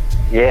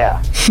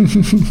 Yeah.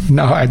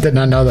 No, I did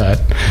not know that.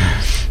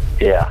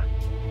 Yeah.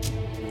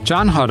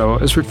 John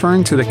Hutto is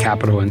referring to the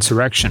Capitol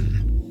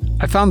insurrection.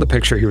 I found the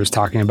picture he was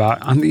talking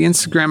about on the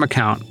Instagram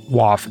account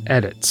WAF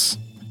Edits.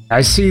 I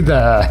see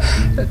the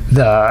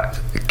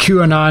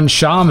QAnon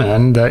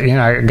shaman,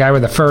 the guy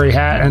with the furry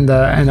hat and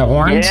the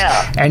horns,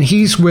 and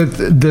he's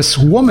with this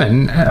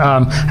woman.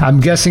 I'm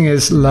guessing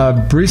is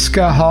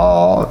LaBrisca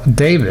Hall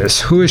Davis.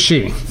 Who is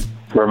she?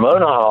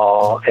 Ramona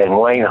Hall and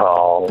Wayne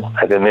Hall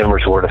have been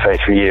members of Word of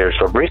Faith for years.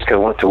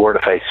 LaBrisca went to Word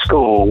of Faith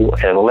school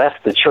and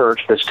left the church,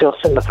 but still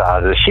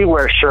sympathizes. She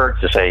wears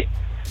shirts that say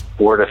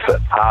Word of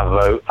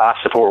I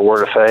support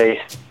Word of Faith.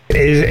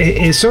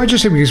 It's so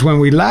interesting because when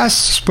we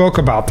last spoke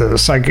about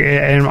this,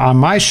 on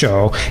my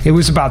show, it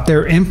was about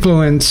their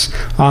influence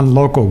on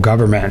local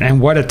government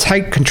and what a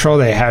tight control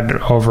they had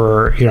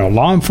over,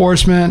 law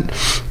enforcement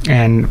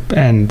and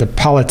the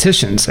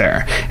politicians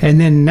there.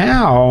 And then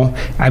now,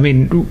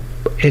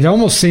 it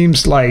almost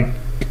seems like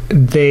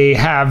they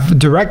have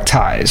direct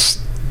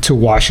ties to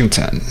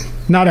Washington.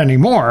 Not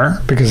anymore,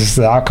 because it's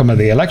the outcome of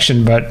the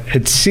election, but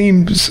it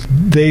seems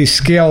they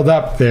scaled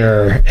up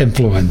their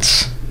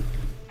influence.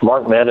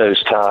 Mark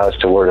Meadows' ties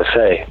to Word of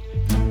Faith.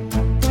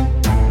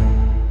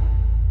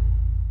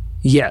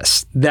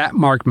 Yes, that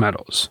Mark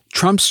Meadows,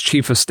 Trump's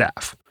chief of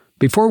staff.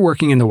 Before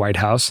working in the White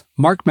House,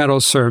 Mark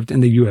Meadows served in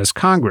the U.S.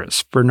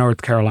 Congress for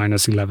North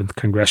Carolina's 11th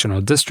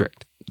Congressional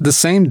District, the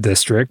same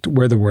district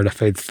where the Word of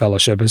Faith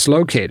Fellowship is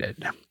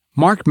located.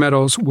 Mark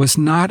Meadows was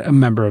not a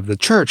member of the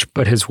church,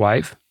 but his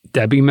wife,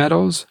 Debbie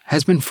Meadows,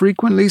 has been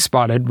frequently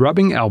spotted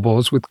rubbing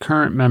elbows with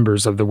current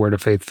members of the Word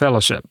of Faith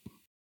Fellowship.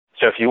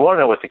 So if you want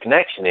to know what the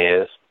connection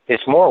is,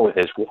 it's more with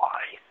his wife,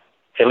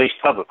 at least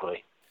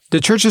publicly.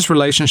 The church's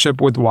relationship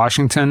with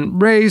Washington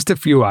raised a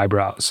few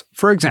eyebrows.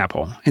 For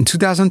example, in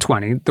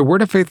 2020, the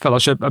Word of Faith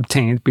Fellowship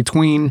obtained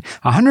between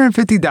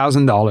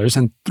 $150,000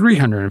 and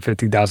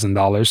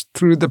 $350,000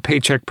 through the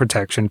Paycheck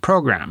Protection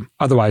Program,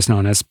 otherwise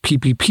known as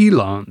PPP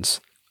loans.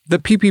 The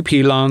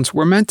PPP loans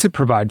were meant to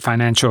provide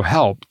financial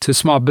help to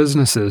small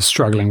businesses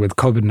struggling with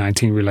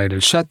COVID-19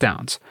 related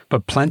shutdowns,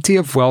 but plenty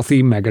of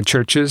wealthy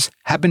megachurches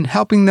have been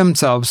helping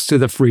themselves to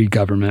the free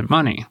government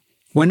money.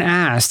 When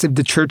asked if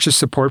the church's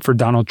support for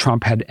Donald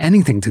Trump had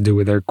anything to do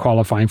with their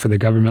qualifying for the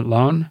government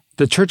loan,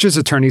 the church's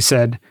attorney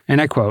said, and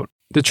I quote,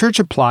 "The church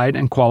applied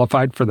and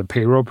qualified for the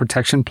Payroll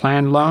Protection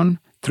Plan loan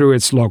through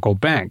its local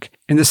bank,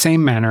 in the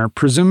same manner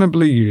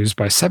presumably used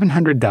by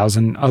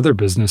 700,000 other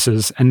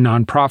businesses and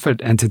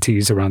nonprofit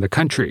entities around the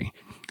country.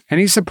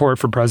 Any support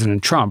for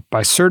President Trump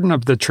by certain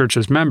of the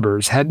church's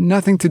members had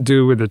nothing to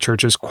do with the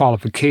church's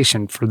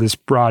qualification for this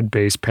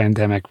broad-based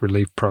pandemic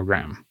relief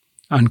program."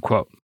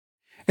 Unquote.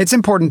 It's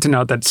important to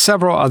note that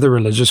several other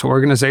religious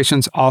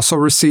organizations also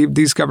received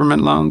these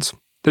government loans.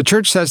 The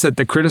church says that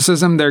the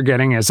criticism they're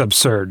getting is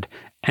absurd,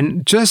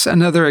 and just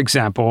another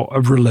example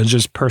of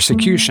religious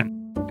persecution.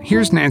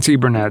 Here's Nancy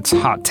Burnett's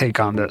hot take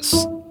on this.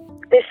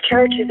 This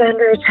church is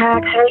under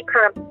attack, hate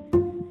crime.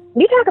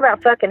 You talk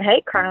about fucking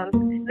hate crimes.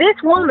 This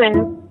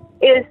woman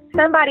is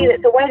somebody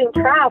that's awaiting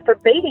trial for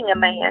beating a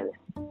man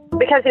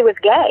because he was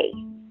gay.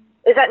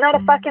 Is that not a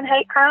fucking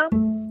hate crime?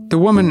 The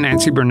woman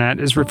Nancy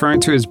Burnett is referring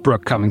to is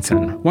Brooke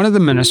Covington, one of the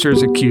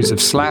ministers accused of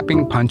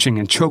slapping, punching,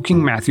 and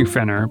choking Matthew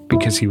Fenner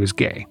because he was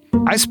gay.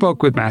 I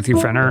spoke with Matthew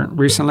Fenner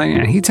recently,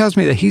 and he tells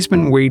me that he's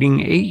been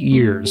waiting 8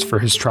 years for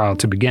his trial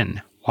to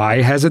begin.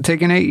 Why has it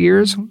taken 8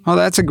 years? Well,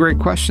 that's a great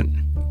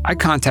question. I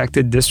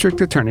contacted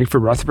District Attorney for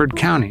Rutherford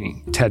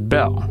County, Ted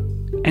Bell,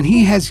 and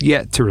he has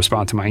yet to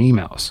respond to my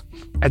emails.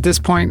 At this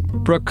point,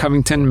 Brooke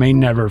Covington may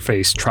never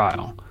face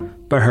trial,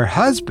 but her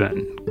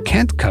husband,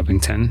 Kent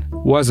Covington,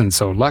 wasn't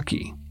so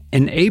lucky.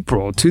 In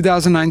April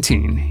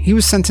 2019, he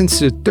was sentenced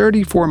to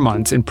 34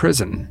 months in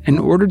prison and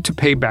ordered to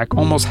pay back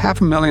almost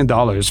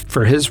 $500,000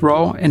 for his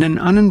role in an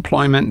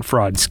unemployment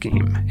fraud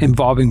scheme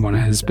involving one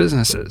of his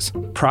businesses.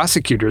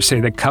 Prosecutors say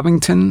that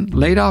Covington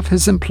laid off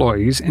his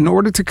employees in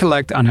order to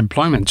collect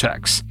unemployment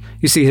checks.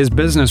 You see, his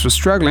business was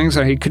struggling,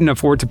 so he couldn't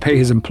afford to pay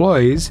his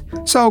employees.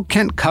 So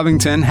Kent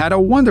Covington had a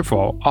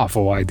wonderful,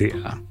 awful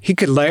idea. He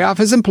could lay off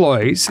his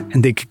employees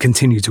and they could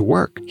continue to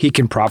work. He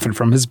can profit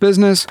from his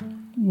business,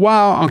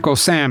 while Uncle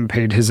Sam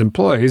paid his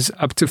employees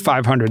up to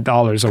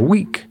 $500 a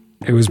week.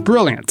 It was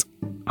brilliant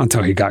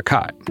until he got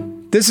caught.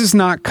 This is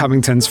not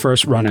Covington's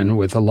first run-in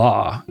with the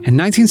law. In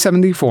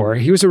 1974,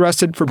 he was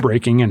arrested for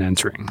breaking and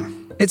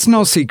entering. It's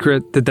no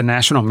secret that the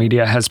national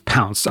media has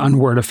pounced on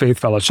Word of Faith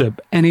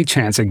Fellowship any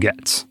chance it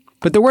gets.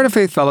 But the Word of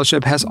Faith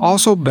Fellowship has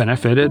also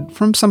benefited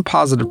from some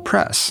positive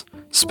press,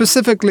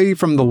 specifically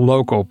from the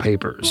local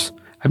papers.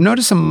 I've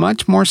noticed a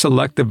much more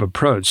selective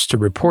approach to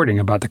reporting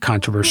about the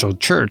controversial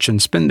church in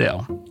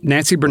Spindale.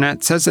 Nancy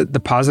Burnett says that the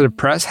positive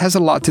press has a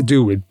lot to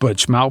do with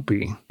Butch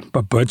Maltby.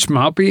 But Butch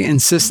Maltby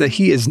insists that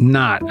he is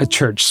not a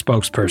church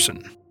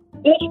spokesperson.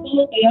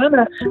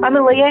 I'm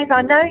a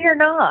liaison. No, you're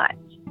not.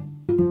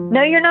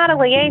 No, you're not a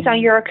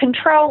liaison. You're a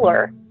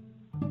controller.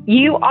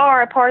 You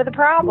are a part of the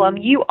problem.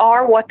 You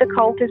are what the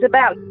cult is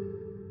about.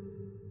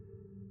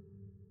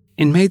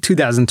 In May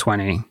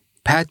 2020,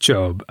 Pat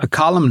Jobe, a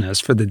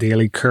columnist for the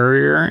Daily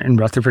Courier in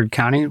Rutherford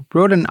County,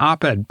 wrote an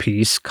op-ed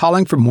piece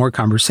calling for more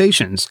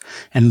conversations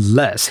and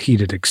less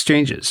heated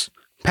exchanges.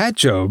 Pat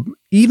Jobe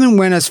even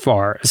went as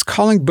far as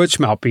calling Butch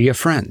Maltby a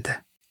friend.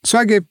 So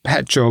I gave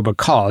Pat Jobe a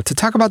call to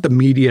talk about the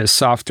media's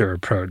softer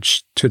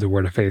approach to the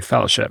Word of Faith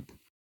Fellowship.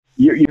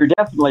 You're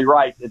definitely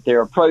right that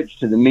their approach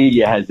to the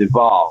media has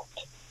evolved.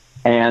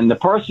 And the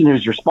person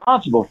who's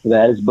responsible for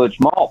that is Butch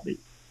Maltby.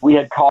 We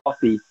had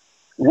coffee.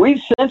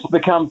 We've since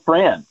become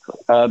friends.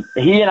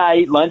 He and I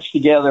eat lunch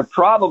together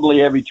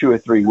probably every 2 or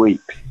 3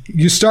 weeks.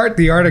 You start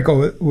the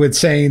article with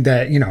saying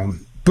that,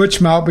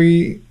 Butch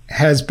Maltby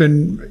has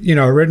been,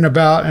 written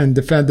about and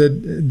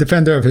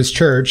defender of his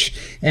church.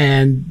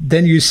 And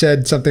then you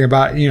said something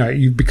about,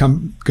 you've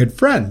become good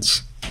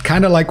friends,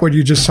 kind of like what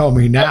you just told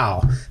me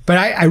now. But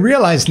I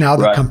realize now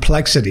the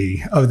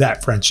complexity of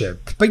that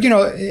friendship. But,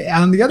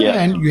 on the other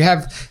hand, you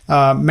have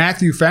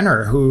Matthew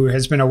Fenner, who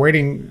has been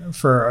awaiting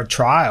for a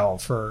trial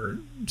for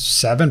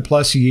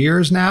 7+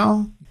 years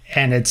now.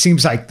 And it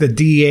seems like the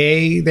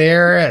DA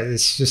there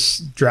is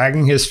just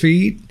dragging his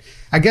feet.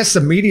 I guess the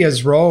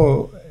media's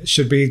role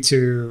should be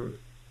to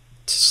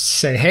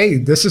say, hey,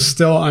 this is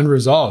still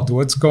unresolved.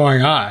 What's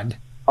going on?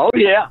 Oh,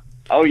 yeah.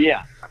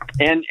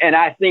 And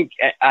I think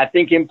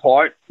in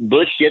part,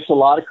 Butch gets a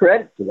lot of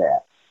credit for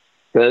that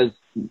because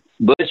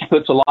Butch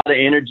puts a lot of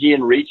energy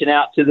in reaching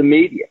out to the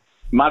media.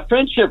 My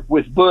friendship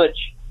with Butch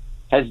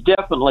has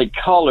definitely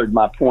colored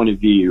my point of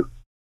view.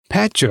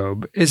 Pat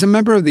Jobe is a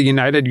member of the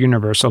United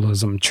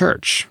Universalism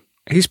Church.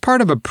 He's part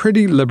of a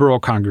pretty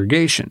liberal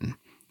congregation.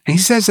 And he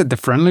says that the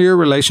friendlier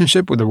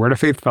relationship with the Word of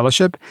Faith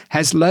Fellowship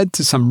has led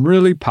to some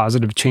really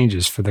positive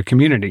changes for the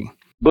community.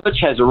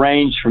 Butch has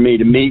arranged for me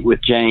to meet with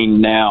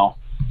Jane now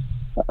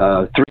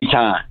 3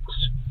 times.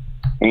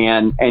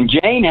 And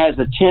Jane has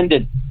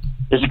attended,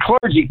 there's a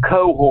clergy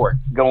cohort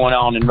going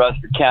on in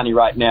Rutherford County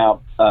right now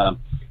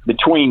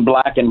between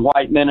black and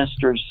white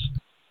ministers.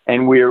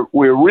 And we're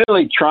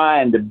really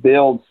trying to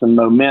build some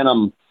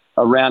momentum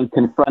around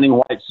confronting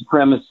white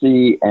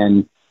supremacy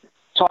and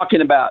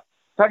talking about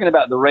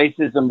the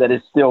racism that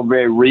is still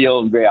very real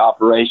and very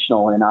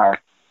operational in our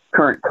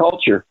current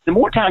culture. The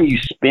more time you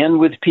spend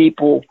with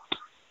people,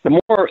 the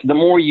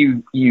more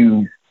you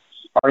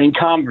are in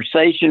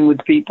conversation with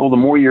people, the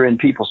more you're in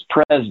people's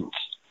presence,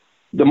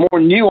 the more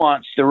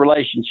nuanced the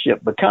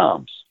relationship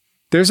becomes.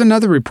 There's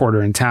another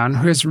reporter in town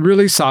who has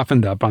really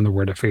softened up on the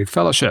Word of Faith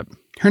Fellowship.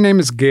 Her name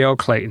is Gail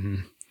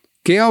Clayton.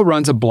 Gail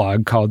runs a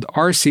blog called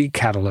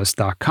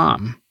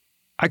rccatalyst.com.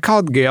 I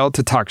called Gail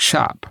to talk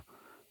shop.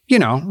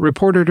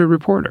 Reporter to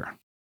reporter.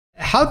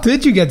 How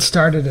did you get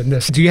started in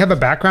this? Do you have a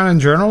background in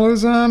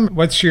journalism?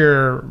 What's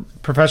your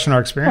professional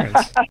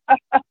experience?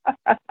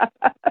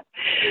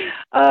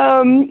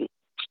 I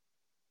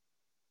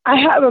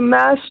have a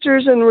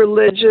master's in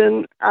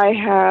religion. I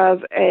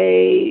have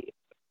a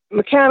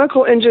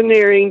mechanical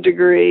engineering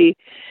degree,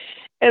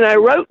 and I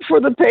wrote for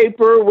the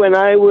paper when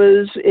I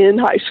was in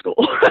high school,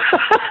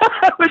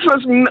 which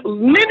was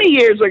many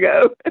years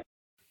ago.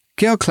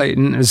 Gail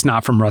Clayton is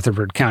not from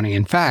Rutherford County.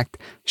 In fact,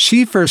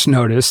 she first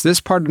noticed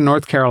this part of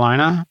North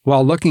Carolina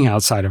while looking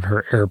outside of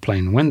her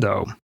airplane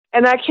window.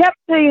 And I kept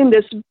seeing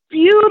this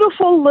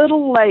beautiful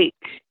little lake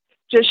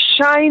just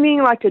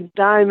shining like a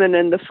diamond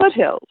in the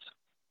foothills.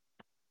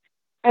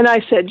 And I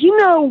said,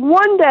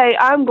 one day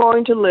I'm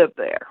going to live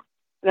there.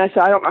 And I said,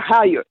 I don't know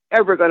how you're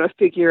ever going to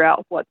figure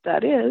out what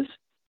that is.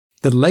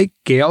 The lake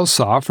Gail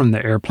saw from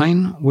the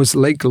airplane was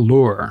Lake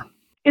Lure.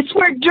 It's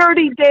where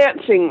Dirty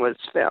Dancing was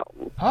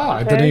filmed. Oh,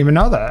 I didn't even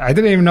know that. I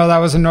didn't even know that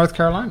was in North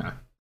Carolina.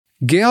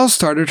 Gail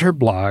started her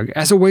blog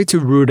as a way to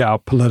root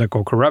out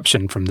political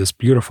corruption from this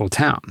beautiful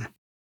town.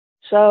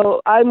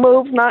 So I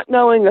moved not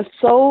knowing a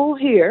soul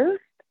here.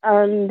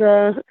 And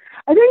I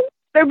think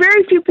there are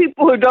very few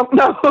people who don't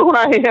know who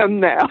I am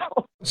now.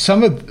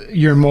 Some of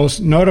your most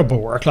notable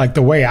work, like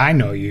the way I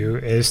know you,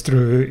 is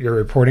through your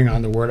reporting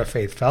on the Word of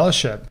Faith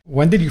Fellowship.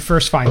 When did you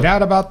first find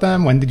out about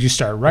them? When did you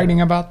start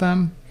writing about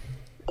them?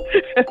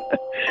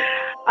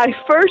 I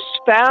first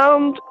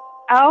found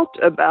out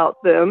about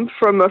them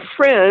from a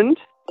friend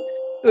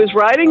who was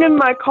riding in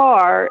my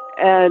car,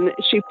 and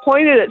she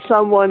pointed at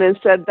someone and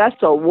said,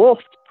 "That's a wolf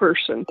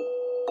person."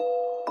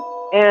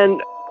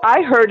 And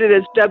I heard it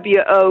as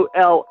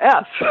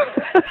WOLF.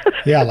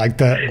 Yeah, like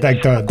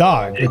the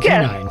dog, the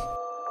canine.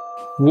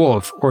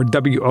 WOLF, or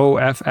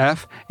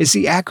WOFF, is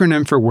the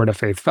acronym for Word of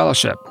Faith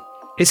Fellowship.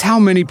 It's how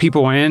many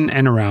people in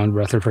and around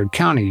Rutherford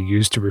County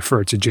use to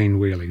refer to Jane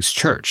Whaley's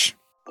church.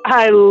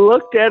 I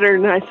looked at her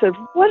and I said,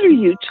 "What are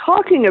you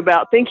talking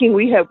about?" Thinking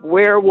we have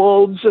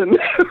werewolves in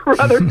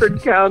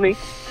Rutherford County.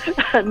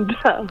 And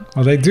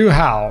well, they do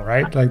howl,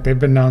 right? Like they've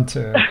been known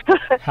to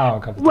howl a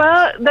couple times.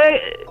 Well,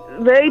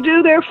 they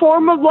do their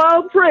form of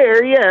loud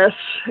prayer, yes,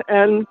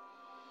 and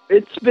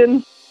it's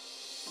been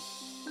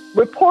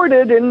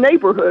reported in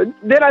neighborhoods.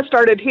 Then I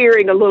started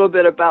hearing a little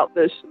bit about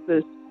this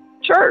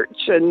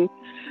church, and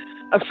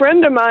a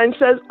friend of mine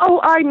says, "Oh,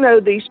 I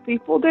know these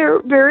people. They're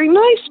very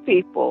nice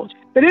people."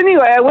 But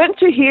anyway, I went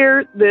to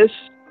hear this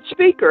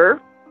speaker,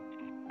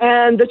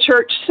 and the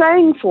church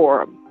sang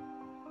for him.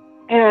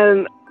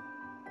 And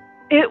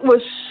it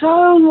was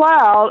so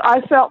loud,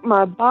 I felt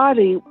my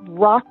body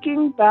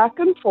rocking back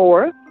and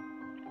forth.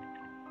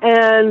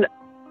 And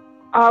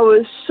I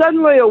was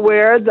suddenly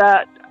aware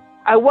that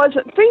I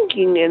wasn't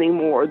thinking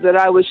anymore, that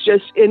I was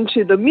just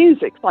into the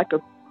music, like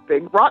a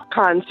big rock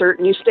concert,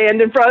 and you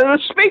stand in front of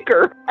the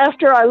speaker.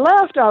 After I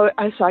left, I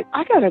was like,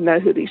 I got to know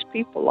who these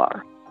people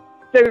are.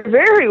 They're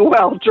very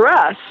well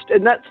dressed,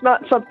 and that's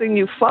not something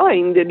you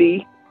find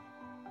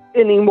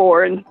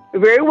anymore. And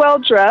very well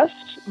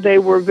dressed. They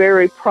were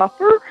very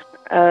proper.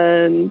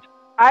 And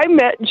I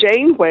met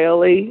Jane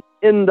Whaley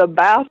in the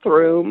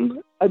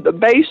bathroom of the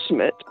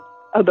basement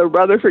of the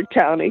Rutherford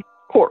County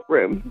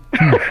courtroom.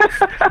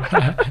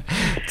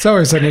 It's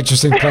always an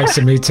interesting place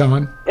to meet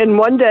someone. And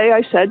one day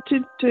I said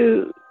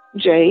to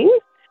Jane,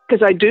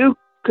 because I do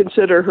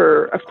consider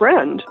her a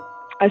friend,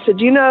 I said,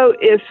 "You know,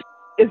 if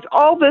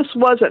all this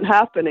wasn't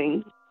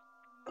happening,"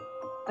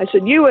 I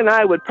said, "you and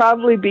I would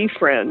probably be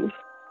friends."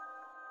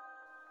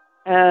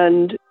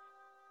 And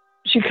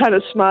she kind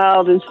of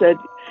smiled and said,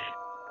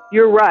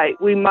 "You're right,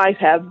 we might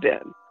have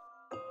been."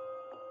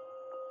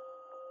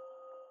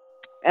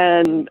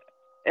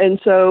 And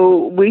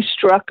so we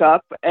struck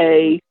up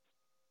a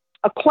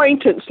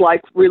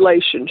acquaintance-like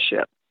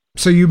relationship.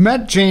 So you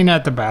met Jane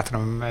at the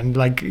bathroom, and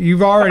like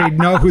you've already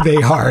know who they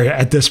are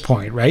at this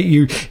point, right?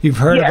 You've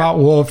heard about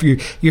Wolf.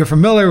 You're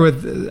familiar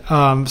with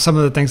some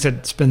of the things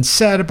that's been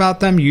said about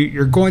them.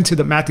 You're going to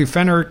the Matthew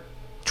Fenner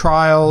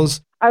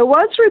trials. I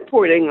was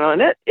reporting on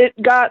it. It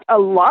got a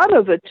lot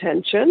of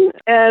attention,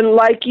 and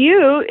like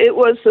you, it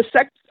was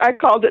I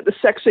called it the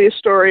sexiest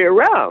story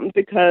around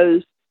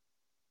because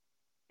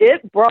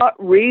it brought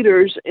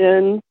readers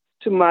in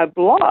to my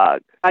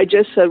blog. I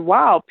just said,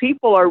 wow,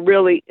 people are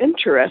really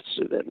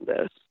interested in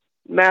this.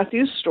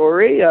 Matthew's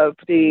story of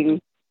being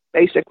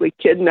basically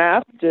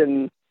kidnapped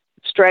and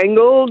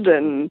strangled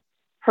and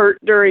hurt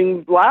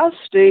during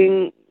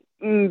blasting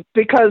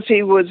because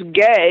he was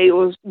gay,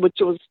 which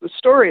was the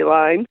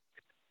storyline,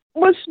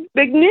 was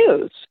big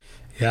news.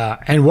 Yeah.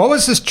 And what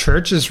was this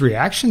church's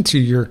reaction to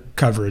your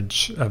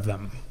coverage of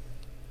them?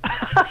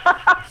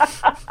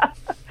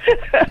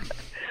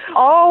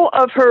 All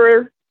of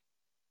her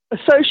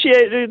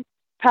associated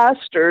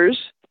pastors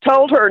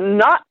told her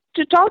not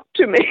to talk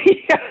to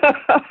me. And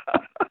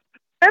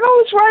I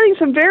was writing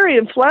some very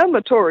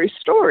inflammatory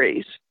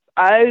stories.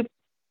 I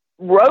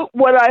wrote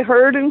what I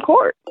heard in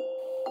court.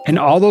 And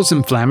all those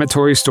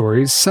inflammatory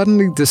stories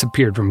suddenly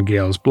disappeared from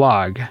Gail's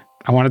blog.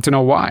 I wanted to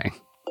know why.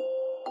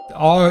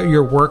 All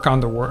your work on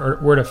the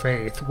Word of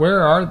Faith,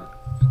 where are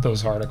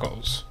those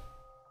articles?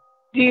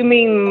 Do you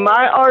mean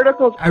my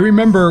articles? I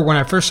remember when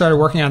I first started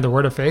working on the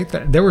Word of Faith,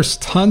 there was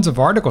tons of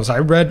articles. I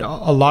read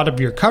a lot of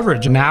your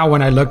coverage. Now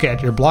when I look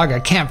at your blog, I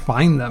can't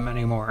find them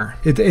anymore.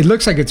 It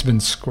looks like it's been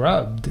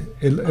scrubbed.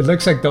 It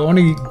looks like the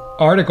only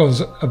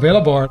articles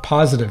available are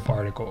positive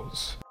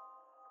articles.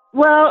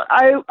 Well,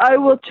 I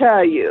will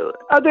tell you,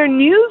 other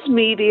news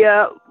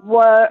media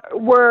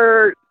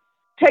were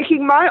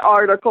taking my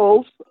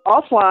articles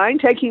offline,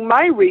 taking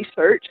my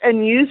research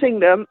and using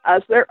them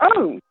as their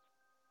own.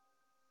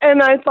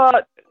 And I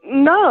thought,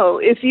 no,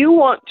 if you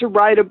want to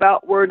write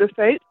about Word of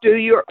Faith, do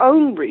your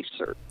own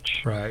research.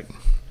 Right.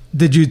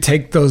 Did you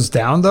take those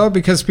down, though,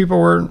 because people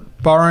were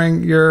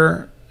borrowing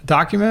your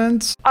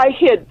documents? I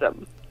hid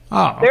them.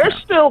 Oh, okay. They're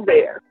still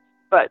there,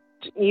 but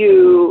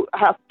you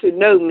have to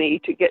know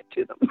me to get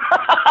to them.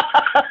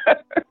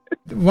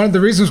 One of the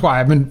reasons why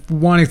I've been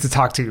wanting to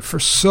talk to you for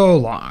so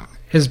long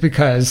is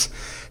because,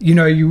 you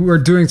know, you were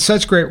doing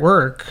such great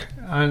work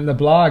on the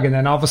blog, and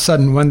then all of a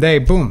sudden, one day,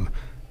 boom,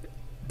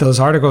 those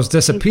articles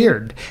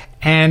disappeared.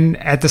 And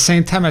at the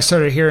same time, I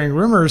started hearing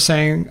rumors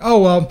saying,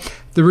 oh, well,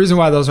 the reason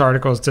why those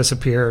articles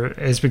disappear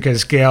is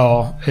because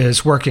Gail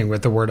is working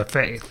with the Word of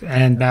Faith.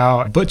 And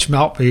now Butch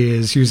Maltby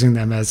is using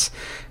them as,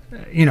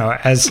 you know,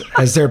 as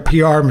their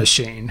PR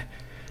machine.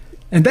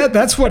 And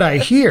that's what I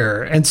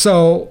hear. And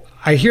so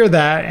I hear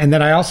that. And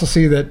then I also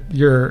see that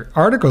your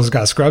articles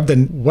got scrubbed.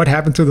 And what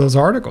happened to those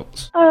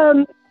articles?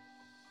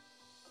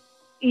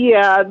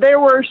 Yeah,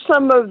 there were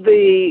some of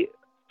the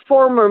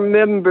former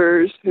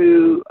members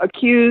who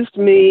accused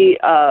me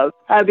of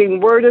having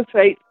Word of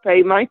Faith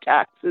pay my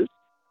taxes.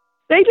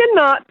 They did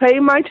not pay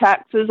my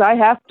taxes. I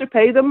have to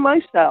pay them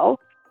myself.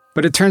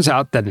 But it turns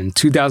out that in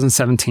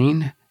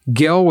 2017,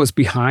 Gail was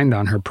behind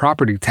on her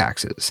property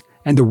taxes.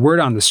 And the word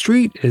on the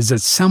street is that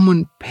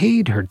someone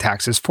paid her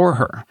taxes for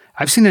her.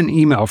 I've seen an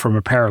email from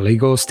a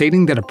paralegal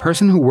stating that a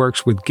person who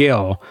works with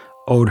Gail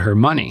owed her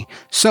money.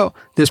 So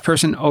this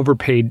person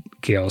overpaid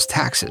Gail's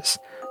taxes.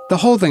 The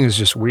whole thing is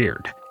just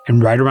weird.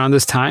 And right around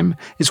this time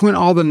is when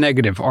all the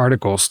negative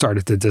articles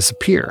started to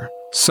disappear.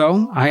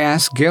 So I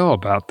asked Gail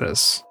about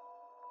this.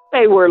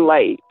 They were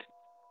late.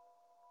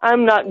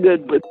 I'm not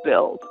good with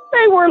bills.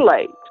 They were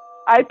late.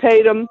 I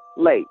paid them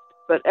late.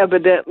 But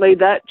evidently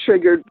that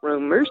triggered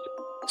rumors.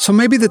 So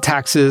maybe the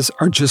taxes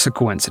are just a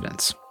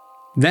coincidence.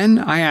 Then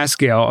I asked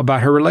Gail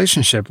about her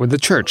relationship with the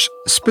church,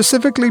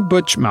 specifically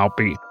Butch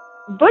Maltby.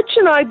 Butch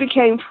and I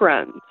became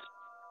friends.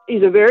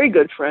 He's a very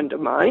good friend of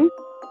mine.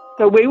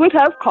 So we would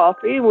have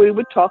coffee, and we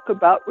would talk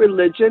about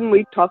religion,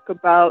 we'd talk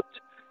about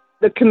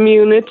the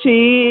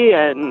community,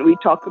 and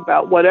we'd talk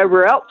about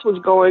whatever else was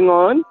going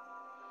on.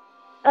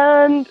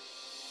 And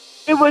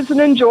it was an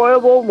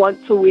enjoyable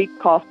once-a-week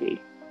coffee.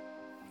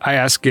 I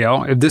asked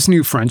Gail if this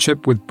new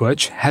friendship with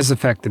Butch has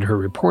affected her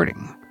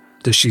reporting.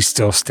 Does she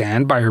still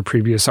stand by her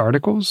previous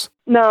articles?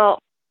 Now,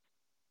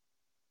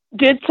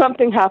 did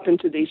something happen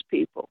to these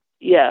people?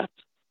 Yes.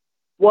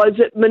 Was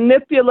it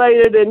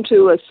manipulated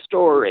into a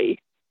story?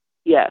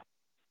 Yes.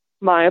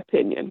 My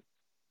opinion.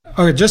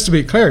 Okay, just to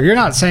be clear, you're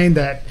not saying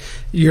that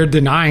you're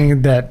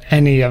denying that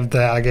any of the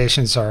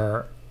allegations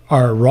are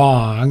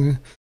wrong.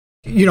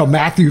 You know,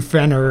 Matthew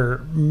Fenner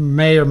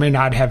may or may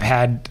not have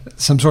had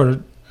some sort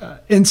of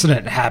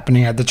incident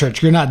happening at the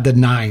church. You're not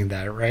denying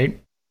that, right?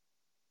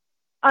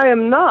 I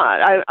am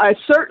not. I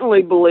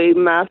certainly believe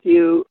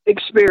Matthew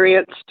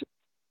experienced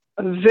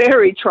a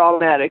very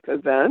traumatic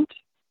event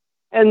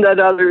and that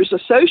others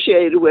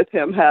associated with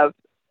him have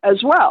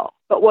as well.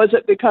 But was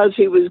it because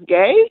he was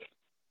gay?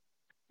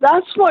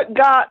 That's what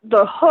got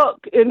the hook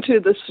into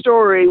the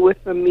story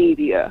with the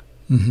media,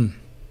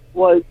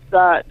 was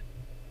that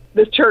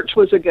the church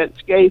was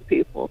against gay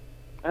people.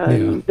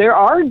 And there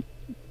are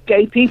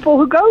gay people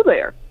who go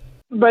there.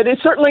 But it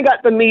certainly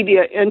got the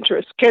media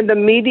interest. Can the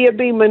media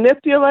be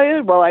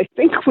manipulated? Well, I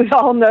think we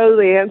all know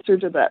the answer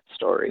to that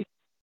story.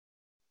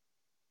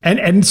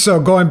 And so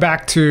going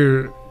back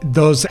to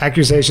those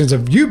accusations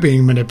of you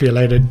being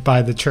manipulated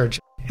by the church,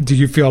 do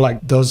you feel like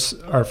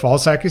those are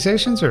false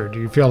accusations, or do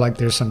you feel like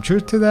there's some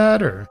truth to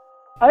that? Or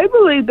I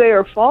believe they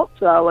are false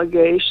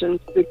allegations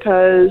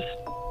because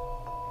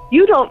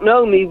you don't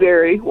know me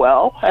very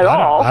well at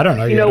all. I don't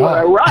know you know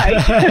at all. what I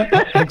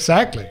write.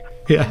 Exactly.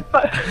 Yeah.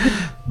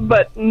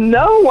 But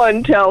no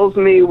one tells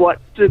me what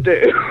to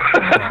do.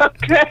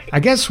 Okay. I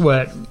guess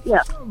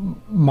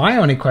my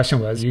only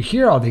question was, you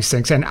hear all these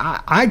things, and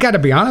I got to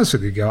be honest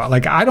with you, Gail.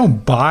 Like, I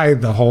don't buy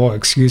the whole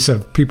excuse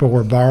of people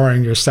were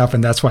borrowing your stuff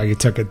and that's why you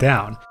took it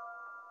down.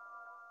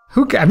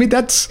 I mean,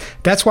 that's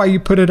why you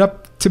put it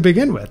up to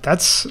begin with.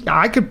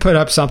 I could put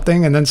up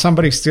something and then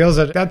somebody steals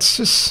it. That's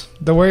just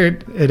the way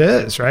it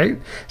is, right?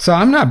 So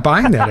I'm not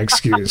buying that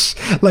excuse.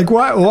 Like,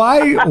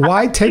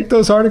 why take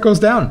those articles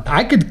down?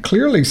 I could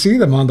clearly see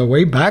them on the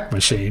Wayback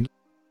Machine.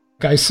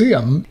 I see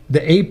them.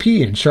 The AP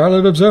and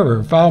Charlotte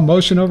Observer file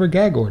motion over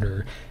gag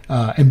order.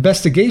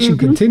 Investigation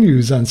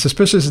continues on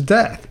suspicious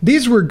death.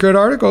 These were good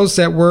articles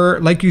that were,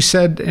 like you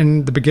said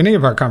in the beginning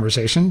of our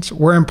conversations,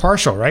 were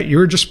impartial, right? You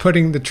were just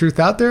putting the truth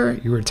out there.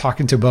 You were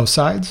talking to both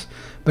sides.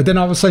 But then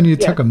all of a sudden you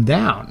took them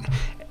down.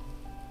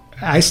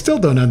 I still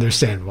don't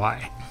understand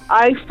why.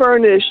 I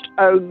furnished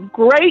a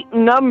great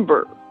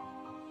number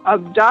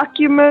of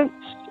documents,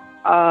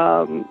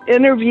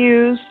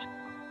 interviews,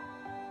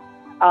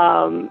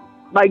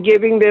 by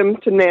giving them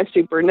to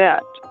Nancy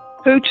Burnett,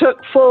 who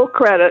took full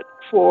credit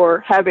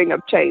for having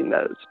obtained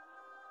those.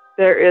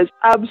 There is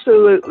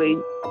absolutely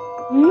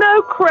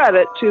no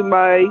credit to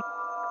my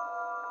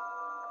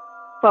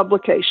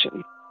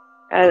publication,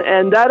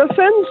 and that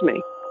offends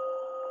me.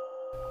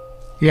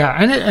 Yeah,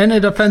 and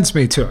it offends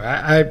me too.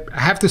 I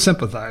have to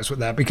sympathize with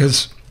that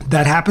because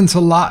that happens a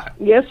lot.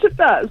 Yes, it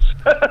does.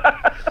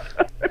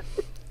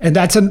 And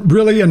that's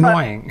really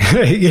annoying.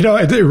 You know,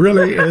 it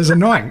really is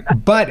annoying.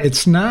 But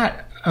it's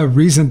not a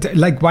reason to,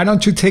 like, why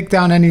don't you take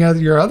down any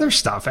of your other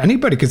stuff?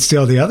 Anybody could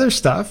steal the other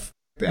stuff.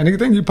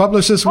 Anything you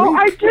publish this week. Oh,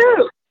 I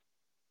do.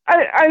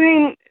 I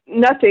mean,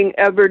 nothing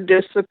ever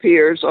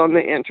disappears on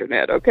the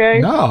internet, okay?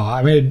 No,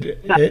 I mean,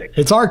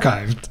 it's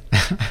archived.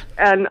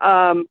 And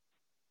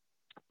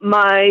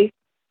my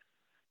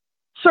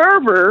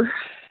server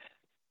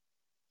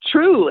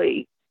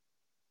truly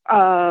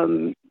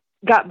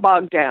got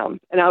bogged down,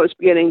 and I was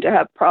beginning to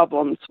have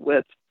problems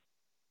with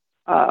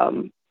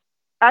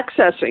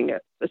accessing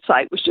it. The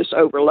site was just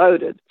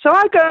overloaded. So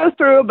I go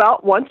through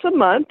about once a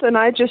month, and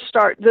I just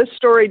start, this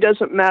story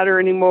doesn't matter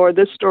anymore.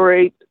 This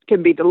story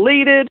can be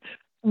deleted.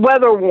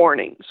 Weather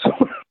warnings.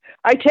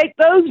 I take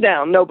those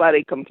down.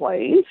 Nobody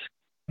complains.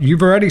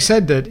 You've already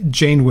said that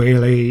Jane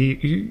Whaley,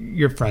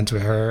 you're friends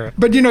with her.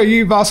 But, you know,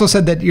 you've also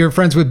said that you're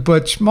friends with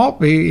Butch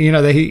Maltby, you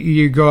know, that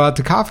you go out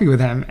to coffee with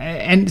him.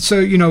 And so,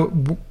 you know,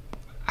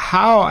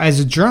 how, as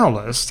a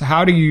journalist,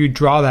 how do you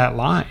draw that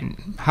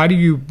line? How do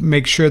you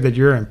make sure that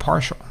you're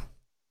impartial?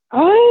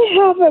 I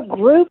have a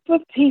group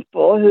of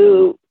people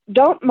who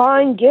don't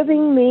mind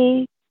giving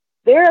me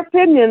their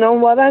opinion on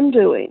what I'm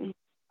doing.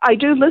 I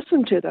do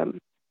listen to them.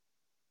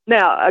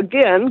 Now,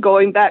 again,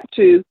 going back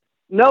to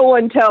no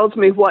one tells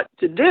me what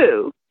to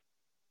do,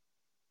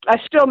 I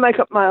still make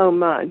up my own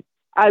mind.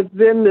 I've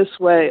been this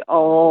way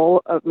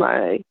all of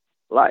my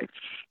life.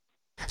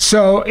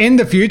 So in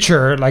the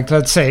future, like,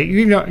 let's say,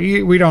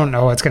 we don't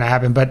know what's going to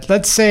happen, but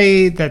let's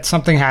say that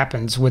something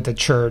happens with the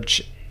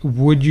church.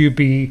 Would you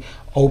be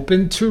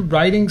open to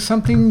writing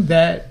something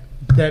that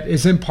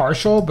is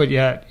impartial, but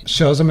yet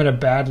shows them in a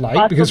bad light?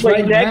 Possibly because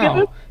right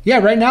negative?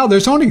 right now,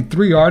 there's only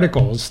 3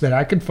 articles that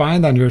I could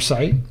find on your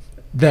site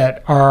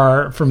that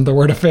are from the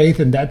Word of Faith,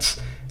 and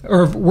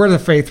or Word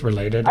of Faith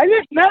related. I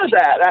didn't know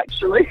that,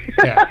 actually.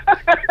 Yeah.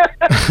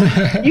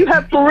 You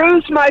have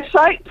perused my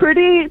site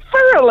pretty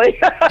thoroughly.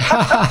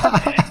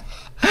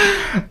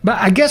 But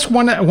I guess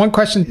one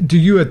question, do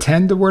you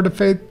attend the Word of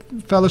Faith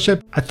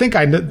Fellowship? I think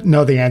I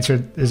know the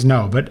answer is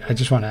no, but I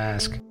just want to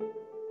ask.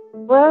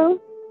 Well,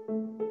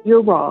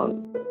 you're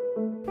wrong.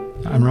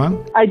 I'm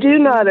wrong? I do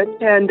not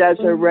attend as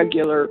a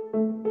regular,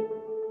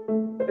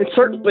 and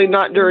certainly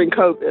not during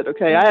COVID,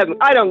 okay?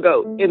 I don't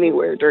go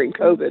anywhere during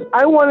COVID.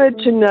 I wanted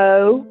to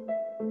know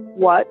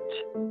what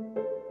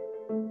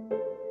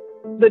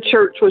the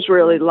church was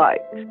really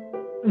like.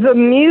 The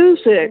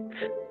music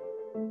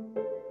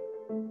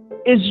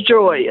is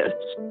joyous.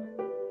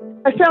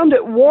 I found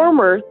it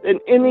warmer than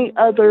any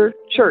other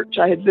church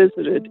I had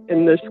visited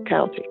in this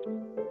county.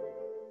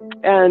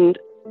 And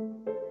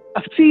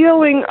a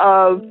feeling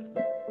of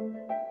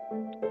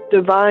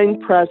divine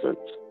presence.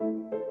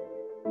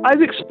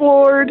 I've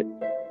explored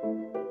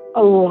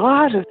a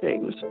lot of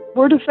things.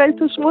 Word of Faith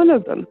is one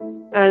of them.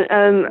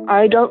 And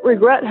I don't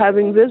regret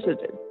having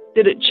visited.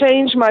 Did it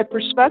change my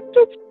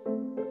perspective?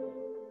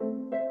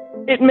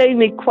 It made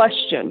me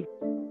question.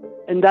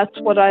 And that's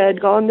what I had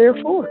gone there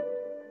for.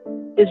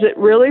 Is it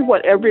really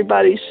what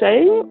everybody's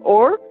saying?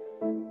 Or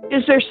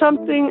is there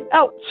something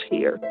else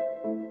here?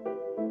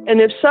 And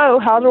if so,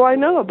 how do I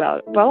know about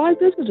it? Well, I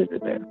visited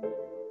it there.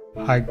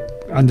 I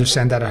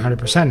understand that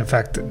 100%. In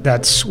fact,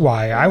 that's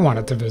why I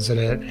wanted to visit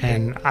it.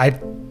 And I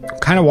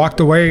kind of walked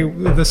away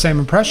with the same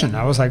impression.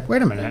 I was like,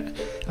 wait a minute.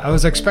 I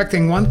was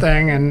expecting one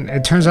thing, and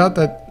it turns out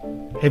that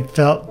it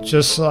felt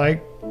just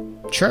like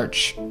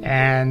church.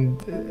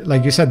 And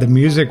like you said, the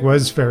music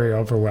was very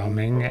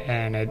overwhelming,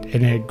 and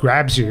it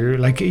grabs you.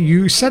 Like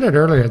you said it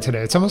earlier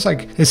today, it's almost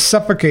like it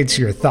suffocates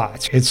your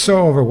thoughts. It's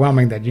so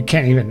overwhelming that you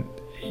can't even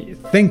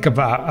think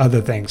about other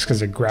things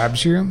because it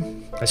grabs you.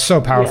 It's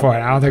so powerful,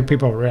 and I don't think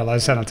people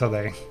realize that until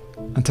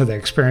they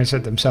experience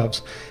it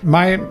themselves.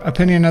 My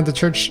opinion of the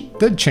church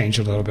did change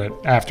a little bit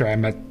after I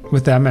met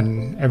with them,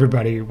 and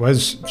everybody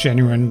was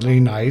genuinely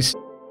nice.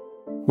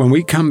 When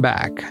we come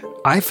back,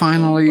 I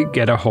finally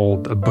get a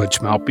hold of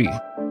Butch Maltby.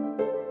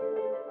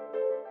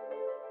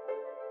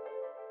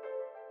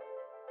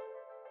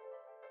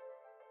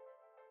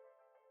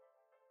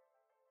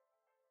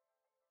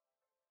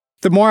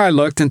 The more I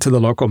looked into the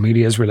local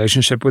media's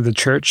relationship with the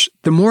church,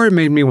 the more it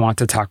made me want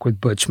to talk with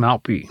Butch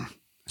Maltby.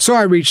 So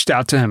I reached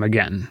out to him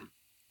again.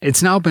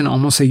 It's now been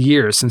almost a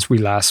year since we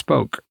last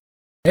spoke.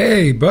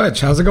 Hey,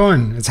 Butch, how's it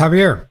going? It's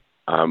Javier.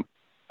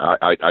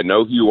 I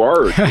know who you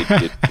are.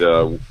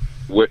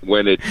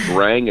 When it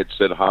rang, it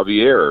said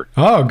Javier.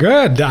 Oh,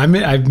 good.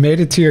 I've made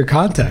it to your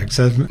contacts.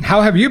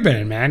 How have you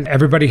been, man?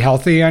 Everybody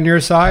healthy on your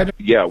side?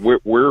 Yeah,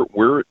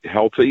 we're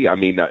healthy. I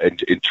mean,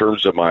 in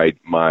terms of my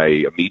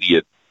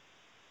immediate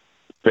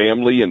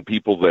family and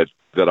people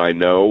that I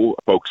know,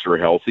 folks are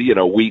healthy. You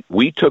know,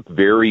 we took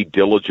very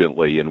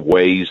diligently in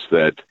ways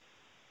that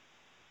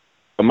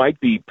might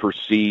be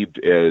perceived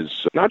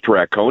as not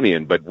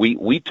draconian, but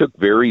we took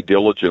very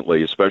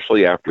diligently,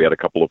 especially after we had a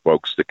couple of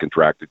folks that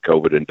contracted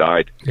COVID and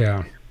died.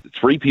 Yeah.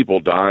 3 people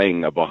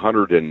dying of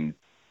 100, and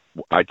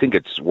I think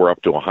we're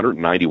up to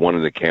 191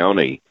 in the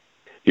county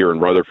here in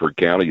Rutherford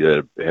County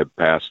that have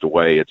passed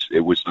away.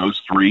 It was those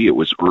 3. It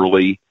was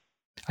early.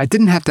 I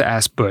didn't have to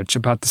ask Butch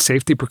about the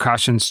safety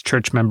precautions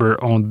church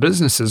member-owned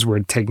businesses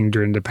were taking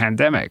during the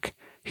pandemic.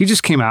 He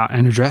just came out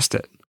and addressed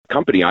it.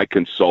 Company I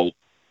consult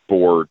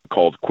for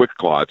called Quick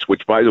Clots,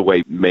 which, by the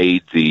way,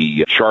 made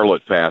the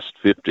Charlotte Fast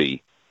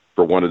 50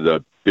 for one of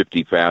the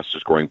 50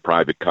 fastest-growing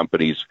private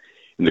companies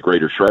in the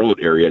greater Charlotte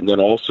area. And then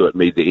also it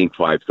made the Inc.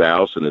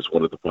 5000 as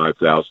one of the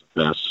 5,000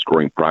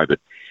 fastest-growing private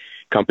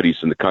companies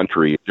in the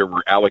country. There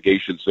were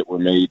allegations that were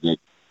made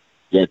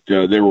that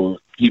there were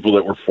people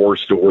that were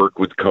forced to work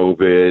with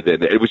COVID,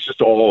 and it was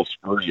just all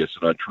spurious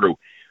and untrue.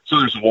 So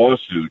there's a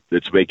lawsuit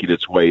that's making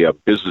its way, a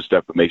business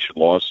defamation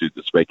lawsuit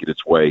that's making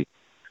its way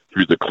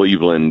through the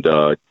Cleveland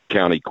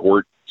County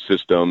court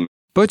system.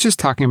 Butch is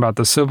talking about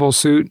the civil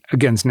suit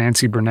against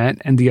Nancy Burnett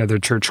and the other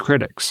church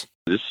critics.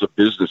 This is a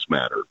business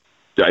matter.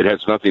 It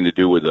has nothing to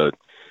do with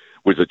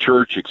the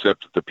church,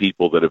 except that the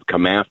people that have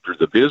come after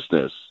the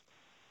business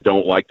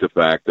don't like the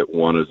fact that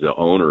one of the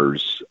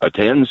owners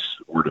attends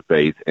Word of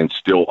Faith and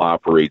still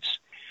operates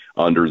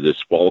under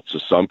this false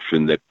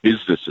assumption that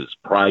businesses,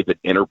 private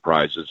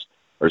enterprises,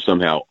 are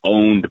somehow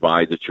owned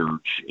by the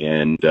church.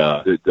 And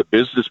the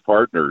business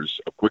partners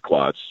of Quick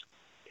Lots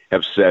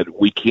have said,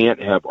 we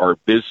can't have our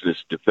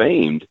business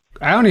defamed.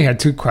 I only had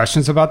two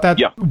questions about that.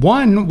 Yeah.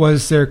 One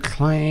was their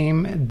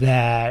claim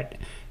that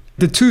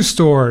the two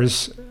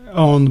stores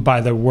owned by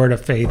the Word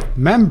of Faith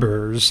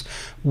members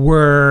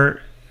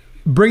were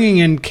bringing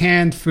in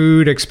canned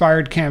food,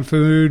 expired canned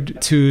food,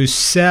 to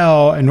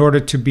sell in order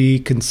to be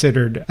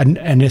considered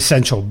an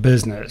essential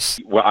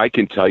business. Well, I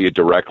can tell you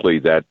directly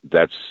that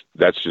that's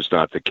just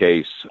not the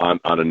case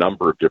on a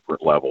number of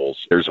different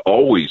levels. There's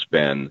always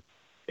been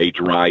a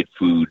dried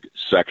food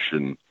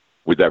section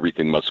with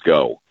Everything Must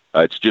Go.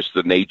 It's just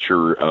the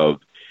nature of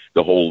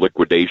the whole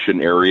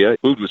liquidation area.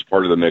 Food was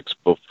part of the mix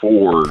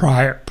before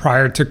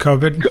prior to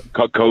COVID?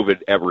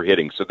 COVID ever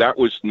hitting. So that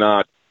was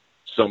not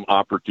some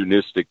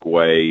opportunistic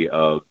way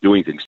of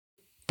doing things.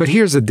 But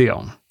here's the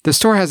deal. The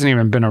store hasn't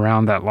even been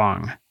around that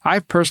long.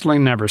 I've personally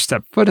never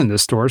stepped foot in the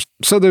stores,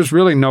 so there's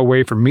really no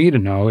way for me to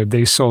know if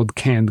they sold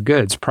canned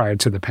goods prior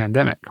to the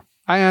pandemic.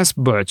 I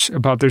asked Butch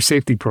about their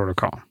safety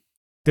protocol.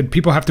 Did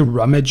people have to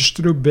rummage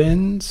through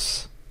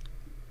bins?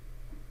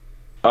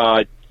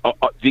 They're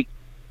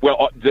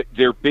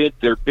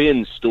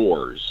bin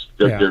stores.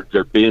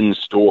 They're bin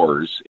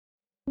stores.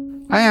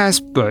 I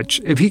asked Butch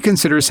if he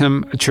considers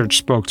him a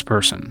church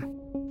spokesperson.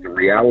 The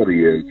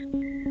reality is,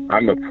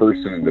 I'm a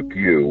person in the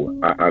pew.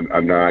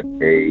 I'm not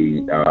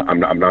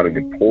an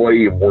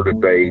employee of Word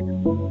of Faith.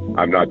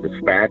 I'm not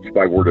dispatched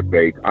by Word of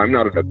Faith. I'm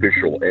not an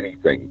official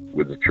anything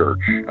with the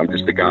church. I'm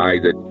just a guy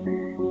that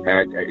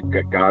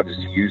God has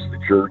used the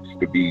church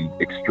to be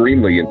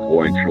extremely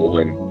influential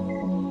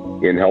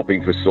in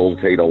helping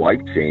facilitate a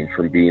life change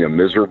from being a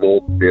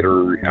miserable,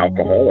 bitter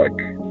alcoholic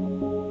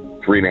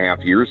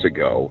 3.5 years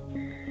ago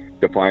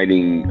to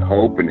finding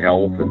hope and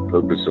health and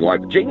purpose in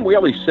life. Jane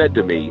Whaley said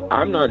to me,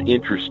 I'm not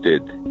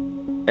interested,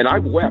 and I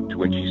wept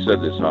when she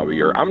said this,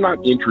 Javier, I'm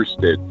not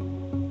interested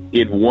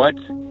in what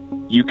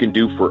you can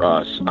do for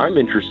us. I'm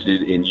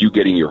interested in you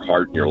getting your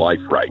heart and your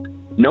life right.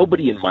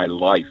 Nobody in my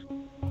life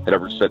had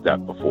ever said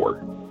that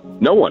before.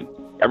 No one.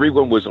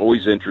 Everyone was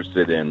always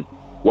interested in,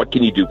 what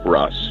can you do for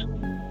us?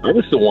 I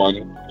was the one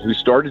who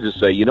started to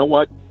say, you know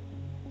what?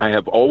 I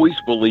have always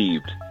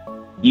believed,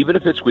 even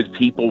if it's with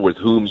people with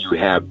whom you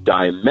have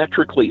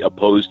diametrically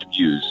opposed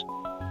views,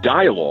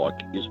 dialogue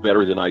is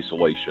better than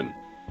isolation.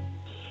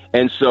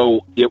 And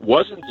so it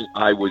wasn't that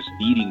I was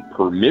needing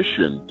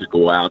permission to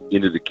go out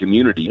into the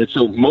community. And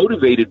so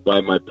motivated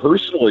by my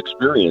personal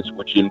experience,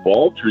 which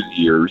involved through the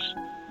years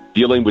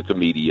dealing with the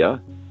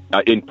media,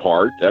 in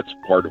part, that's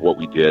part of what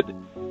we did,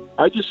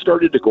 I just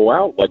started to go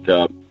out like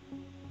a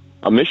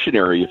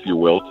missionary, if you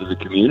will, to the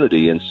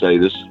community and say,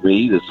 this is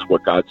me, this is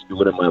what God's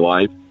doing in my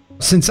life.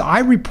 Since I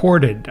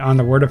reported on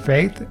the Word of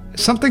Faith,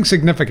 something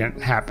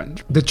significant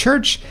happened. The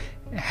church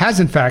has,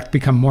 in fact,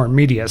 become more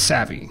media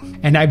savvy.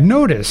 And I've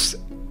noticed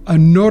a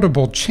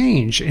notable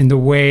change in the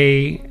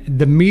way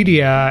the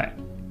media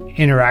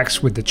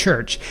interacts with the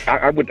church.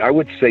 I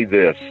would say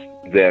this,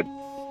 that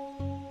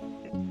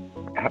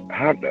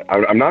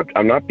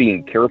I'm not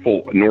being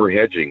careful nor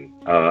hedging.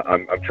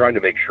 I'm trying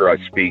to make sure I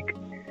speak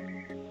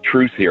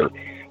truth here.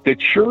 The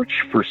church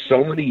for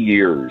so many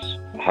years,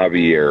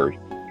 Javier,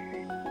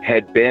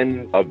 had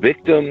been a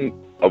victim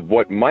of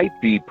what might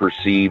be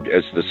perceived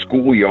as the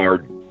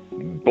schoolyard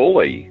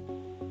bully.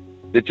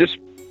 That just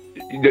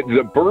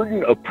the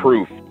burden of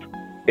proof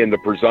and the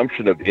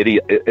presumption of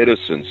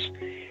innocence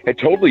had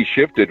totally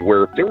shifted,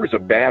 where if there was a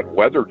bad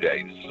weather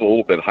day, this is a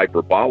little bit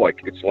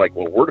hyperbolic, it's like,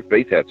 well, Word of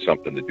Faith had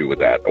something to do with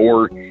that.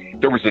 Or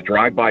there was a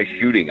drive-by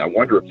shooting, I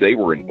wonder if they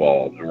were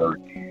involved. Or,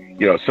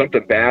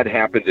 something bad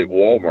happened at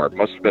Walmart,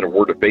 must have been a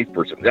Word of Faith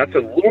person. That's a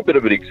little bit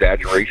of an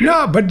exaggeration.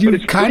 No, but you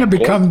kind of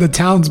become the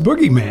town's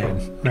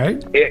boogeyman,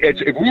 right?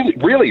 It's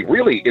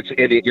really,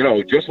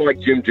 it's just like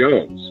Jim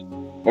Jones,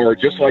 or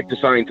just like the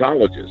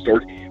Scientologists,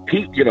 or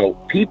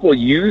people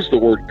use the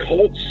word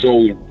cult so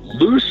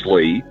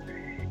loosely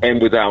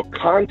and without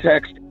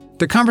context.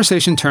 The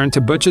conversation turned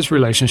to Butch's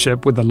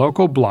relationship with the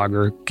local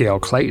blogger, Gail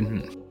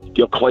Clayton.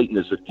 Gail Clayton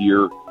is a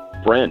dear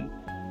friend.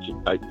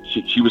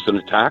 She was an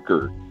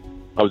attacker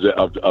of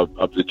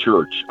the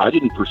church. I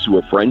didn't pursue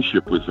a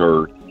friendship with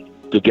her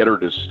to get her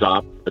to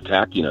stop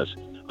attacking us.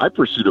 I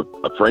pursued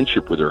a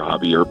friendship with her,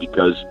 Javier,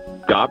 because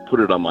God put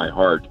it on my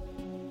heart.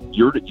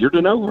 You're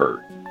to know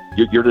her.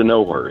 You're to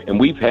know her. And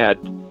we've had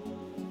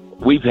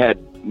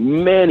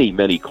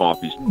many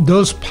coffees.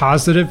 Those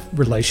positive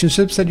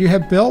relationships that you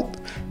have built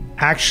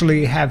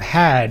actually have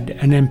had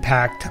an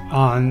impact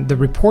on the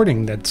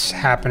reporting that's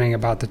happening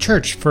about the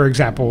church. For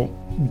example,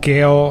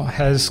 Gail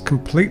has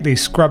completely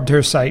scrubbed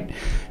her site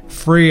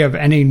free of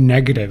any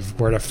negative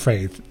Word of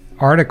Faith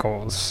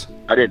articles.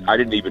 I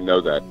didn't even know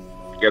that.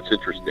 That's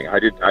interesting. I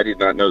did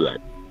not know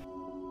that.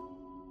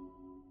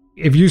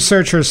 if you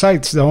search her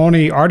sites, the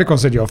only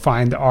articles that you'll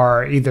find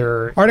are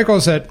either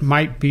articles that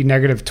might be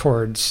negative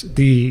towards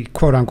the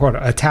quote unquote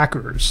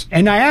attackers.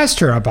 And I asked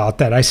her about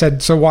that. I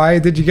said, so why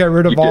did you get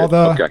rid of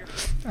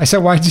I said,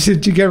 why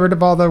did you get rid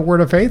of all the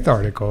Word of Faith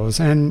articles?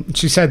 And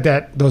she said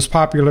that those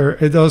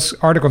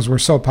articles were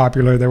so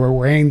popular, they were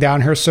weighing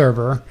down her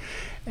server,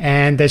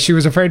 and that she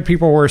was afraid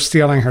people were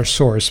stealing her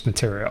source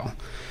material,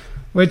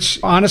 which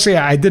honestly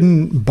I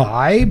didn't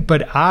buy,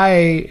 but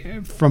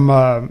I, from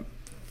a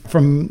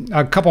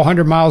couple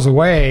hundred miles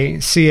away,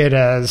 see it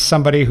as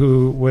somebody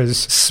who was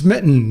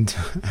smitten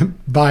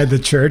by the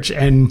church.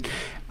 And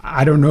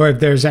I don't know if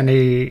there's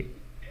any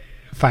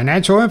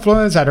financial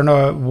influence. I don't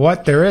know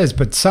what there is,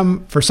 but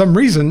for some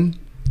reason,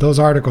 those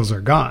articles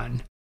are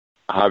gone.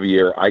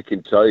 Javier, I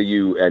can tell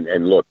you,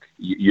 and look,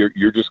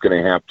 you're just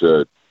going to have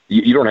to,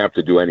 you don't have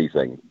to do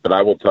anything, but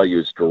I will tell you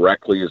as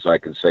directly as I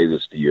can say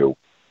this to you.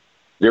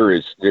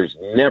 There's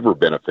never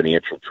been a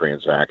financial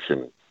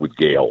transaction with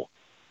Gail.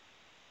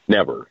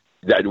 Never.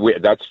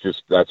 That's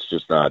just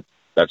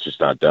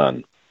not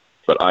done.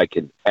 But I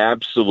can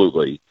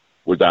absolutely,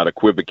 without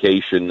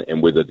equivocation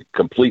and with a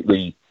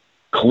completely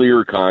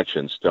clear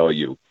conscience, tell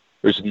you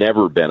there's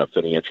never been a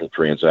financial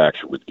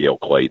transaction with Gail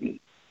Clayton.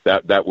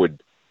 That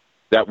would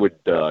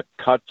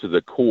cut to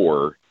the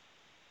core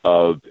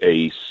of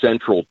a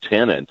central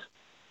tenet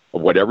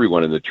of what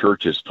everyone in the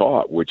church has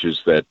taught, which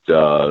is that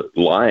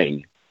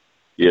lying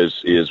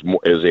is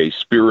a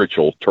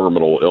spiritual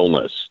terminal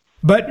illness.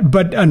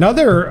 But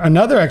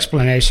another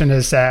explanation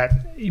is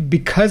that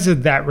because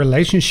of that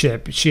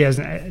relationship, she has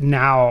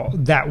now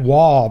that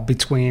wall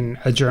between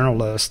a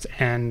journalist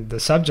and the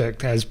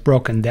subject has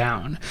broken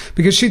down.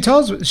 Because she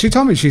told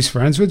me she's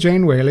friends with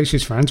Jane Whaley,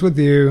 she's friends with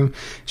you,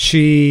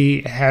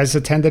 she has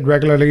attended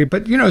regularly,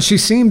 but she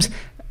seems.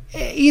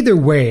 Either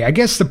way, I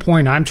guess the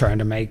point I'm trying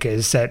to make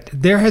is that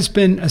there has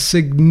been a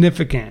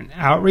significant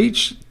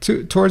outreach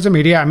towards the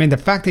media. I mean, the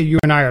fact that you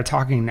and I are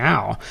talking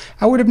now,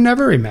 I would have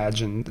never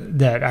imagined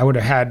that I would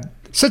have had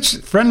such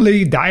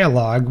friendly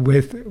dialogue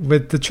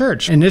with the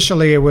church.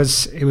 Initially, it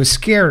was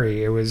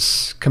scary. It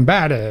was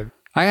combative.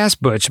 I asked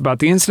Butch about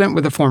the incident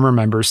with a former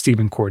member,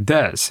 Stephen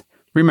Cordes.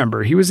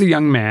 Remember, he was a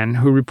young man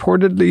who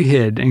reportedly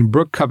hid in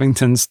Brooke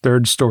Covington's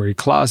third-story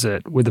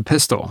closet with a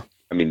pistol.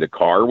 I mean, the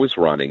car was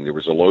running. There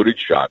was a loaded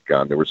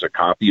shotgun. There was a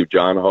copy of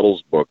John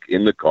Huddle's book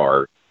in the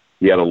car.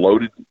 He had a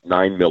loaded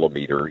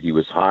 9mm. He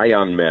was high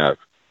on meth,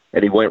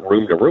 and he went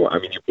room to room. I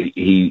mean,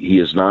 he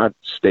is not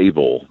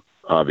stable,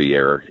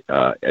 Javier.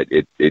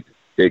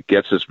 It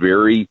gets us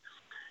very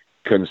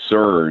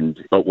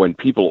concerned. But when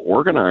people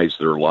organize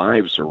their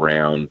lives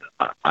around,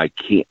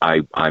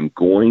 I'm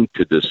going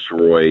to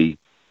destroy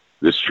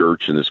this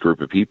church and this group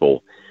of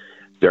people,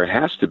 there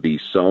has to be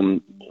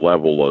some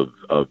level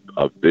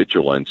of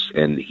vigilance.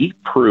 And he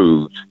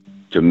proved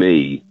to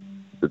me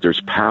that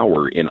there's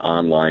power in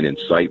online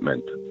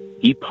incitement.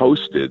 He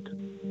posted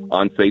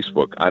on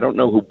Facebook, I don't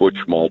know who Butch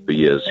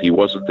Maltby is. He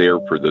wasn't there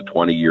for the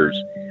 20 years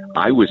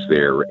I was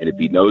there. And if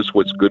he knows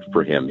what's good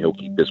for him, he'll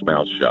keep his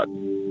mouth shut.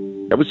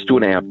 That was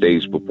 2.5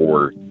 days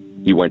before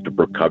he went to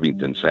Brooke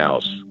Covington's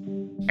house.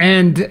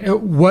 And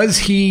was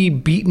he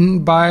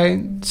beaten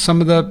by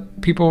some of the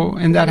people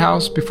in that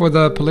house before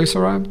the police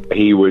arrived?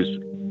 He was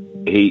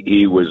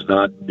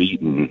not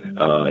beaten.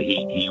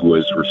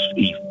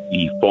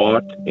 He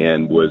fought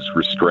and was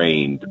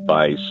restrained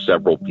by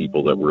several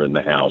people that were in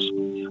the house.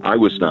 I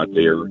was not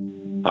there,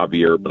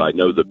 Javier, but I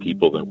know the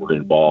people that were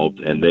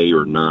involved, and they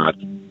are not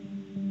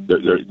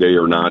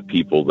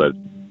people that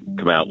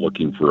come out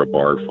looking for a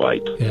bar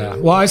fight. Yeah.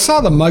 Well, I saw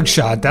the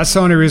mugshot. That's the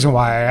only reason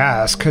why I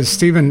asked, because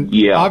Stephen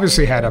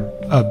obviously had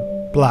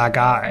a black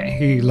eye.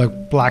 He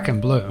looked black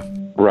and blue.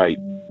 Right.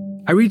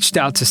 I reached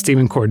out to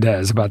Stephen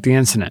Cordes about the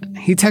incident.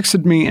 He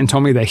texted me and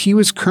told me that he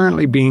was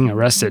currently being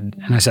arrested.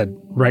 And I said,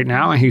 right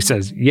now? And he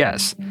says,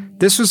 yes.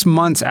 This was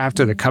months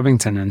after the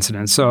Covington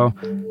incident, so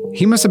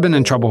he must have been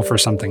in trouble for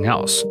something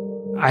else.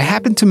 I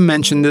happened to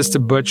mention this to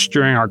Butch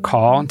during our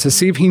call to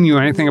see if he knew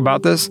anything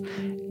about this,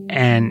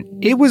 and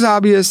it was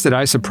obvious that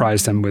I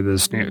surprised him with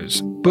this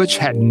news. Butch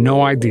had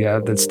no idea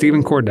that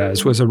Stephen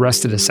Cordes was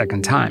arrested a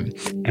second time.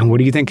 And what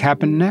do you think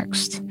happened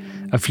next?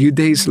 A few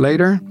days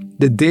later,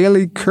 the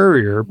Daily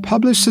Courier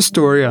published a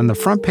story on the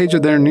front page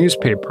of their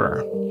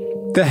newspaper.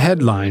 The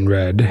headline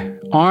read,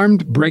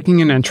 "Armed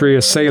breaking and entry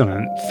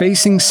assailant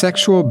facing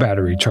sexual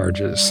battery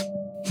charges."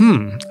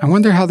 I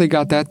wonder how they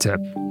got that tip.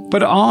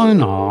 But all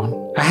in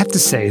all, I have to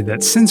say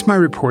that since my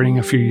reporting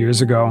a few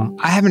years ago,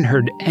 I haven't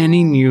heard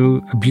any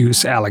new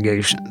abuse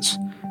allegations.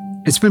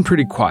 It's been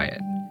pretty quiet,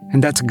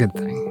 and that's a good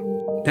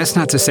thing. That's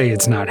not to say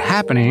it's not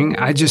happening,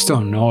 I just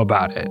don't know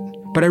about it.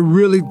 But I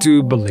really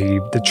do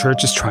believe the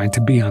church is trying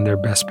to be on their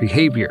best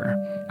behavior.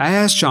 I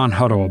asked John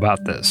Huddle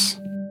about this.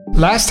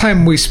 Last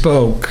time we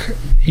spoke,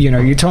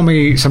 you told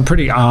me some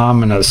pretty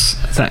ominous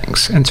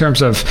things in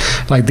terms of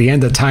like the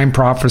end of time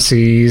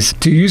prophecies.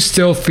 Do you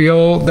still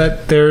feel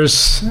that they're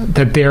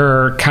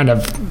kind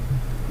of,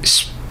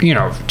 just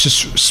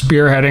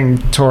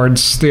spearheading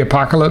towards the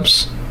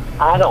apocalypse?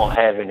 I don't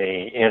have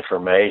any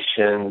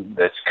information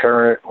that's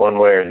current one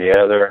way or the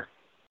other.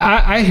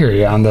 I hear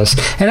you on this.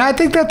 And I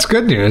think that's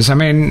good news. I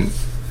mean,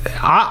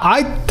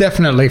 I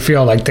definitely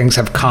feel like things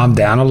have calmed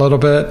down a little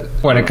bit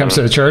when it comes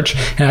to the church.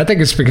 And I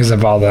think it's because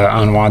of all the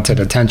unwanted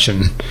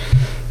attention.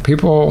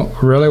 People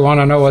really want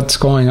to know what's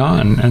going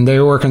on, and they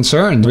were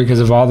concerned because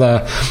of all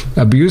the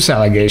abuse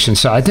allegations.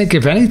 So I think,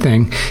 if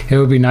anything, it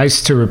would be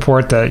nice to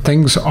report that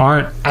things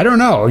aren't, I don't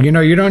know,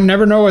 you don't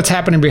never know what's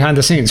happening behind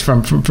the scenes.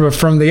 From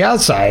the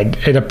outside,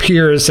 it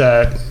appears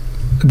that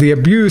the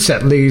abuse,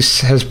 at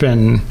least, has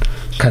been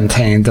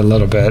contained a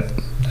little bit,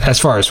 as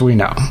far as we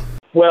know.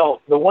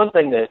 Well, the one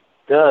thing that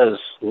does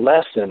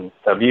lessen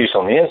abuse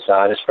on the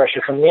inside is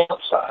pressure from the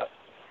outside.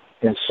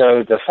 And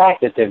so the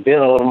fact that they've been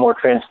a little more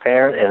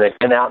transparent and they've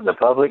been out in the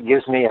public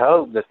gives me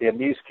hope that the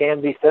abuse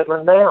can be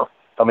settling down.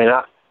 I mean,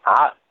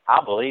 I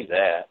believe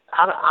that.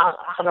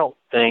 I don't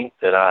think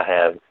that I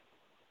have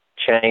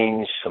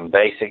changed some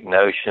basic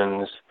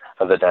notions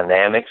of the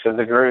dynamics of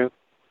the group,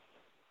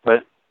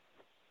 but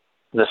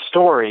the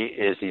story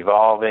is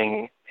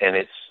evolving and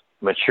it's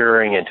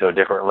maturing into a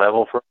different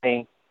level for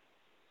me.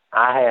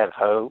 I have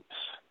hopes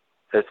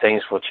that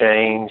things will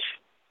change,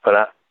 but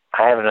I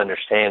have an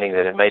understanding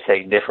that it may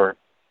take different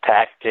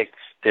tactics,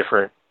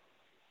 different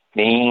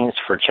means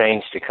for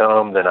change to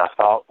come than I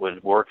thought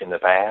would work in the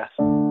past.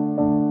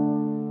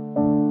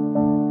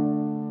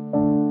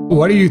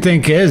 What do you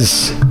think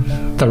is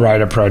the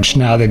right approach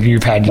now that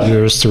you've had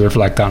years to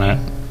reflect on it?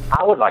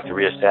 I would like to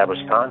reestablish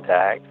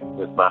contact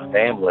with my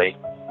family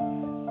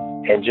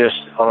and just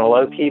on a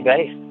low-key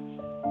basis.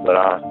 But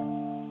I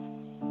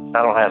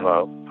don't have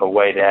a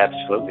way to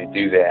absolutely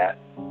do that.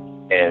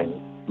 And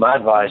my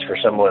advice for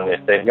someone,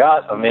 if they've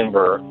got a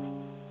member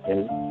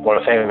and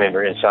want a family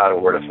member inside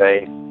of Word of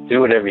Faith,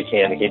 do whatever you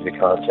can to keep the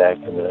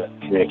contact and the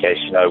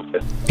communication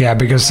open. Yeah,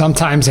 because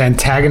sometimes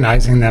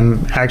antagonizing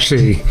them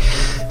actually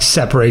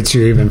separates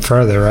you even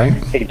further, right?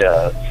 It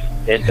does.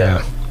 It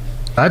does.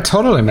 That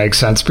totally makes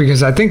sense,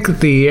 because I think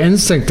the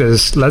instinct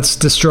is, let's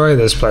destroy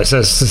this place,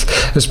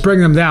 let's bring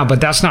them down,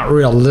 but that's not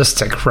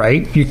realistic,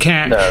 right? You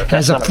can't,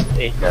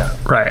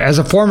 right, as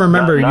a former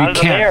member, you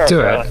can't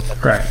do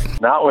it.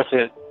 Right. Not with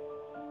it.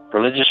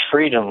 Religious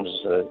freedoms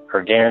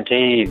are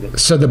guaranteed.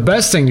 So the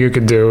best thing you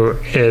could do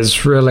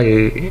is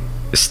really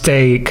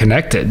stay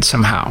connected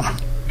somehow,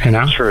 you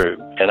know? True.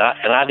 And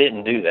I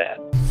didn't do that.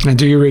 And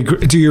do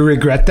you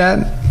regret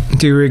that?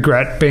 Do you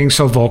regret being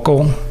so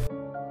vocal?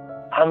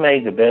 I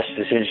made the best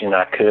decision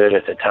I could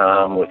at the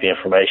time with the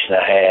information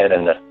I had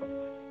and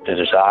the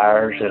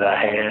desires that I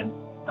had.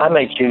 I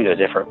may choose a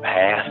different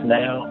path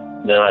now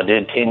than I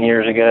did 10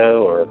 years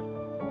ago, or,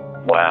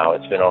 wow,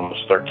 it's been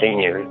almost 13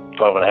 years,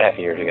 12 and a half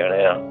years ago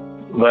now.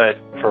 But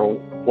for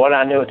what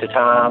I knew at the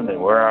time and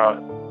what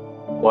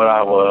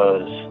I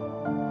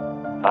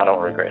was, I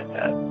don't regret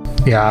that.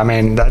 Yeah, I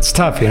mean, that's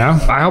tough, you know?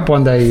 I hope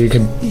one day you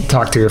can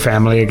talk to your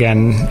family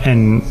again.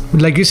 And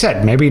like you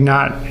said, maybe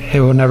not, it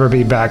will never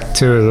be back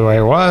to the way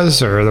it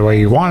was or the way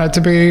you want it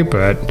to be.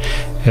 But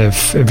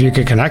if you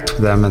could connect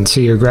with them and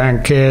see your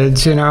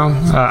grandkids, you know,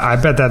 I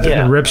bet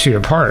that rips you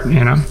apart,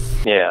 you know?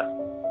 Yeah.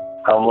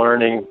 I'm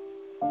learning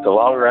the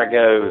longer I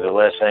go, the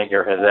less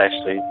anger has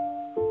actually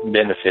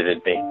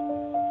benefited me.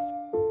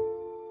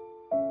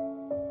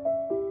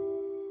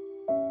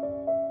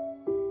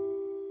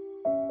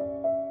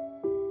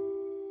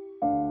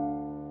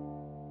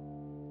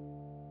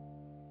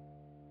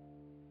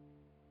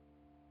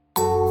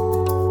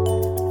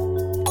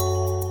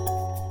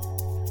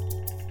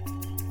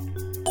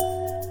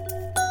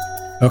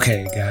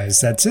 Okay,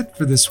 guys, that's it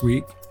for this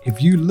week.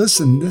 If you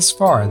listened this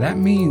far, that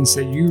means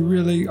that you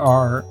really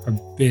are a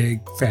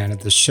big fan of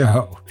the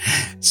show.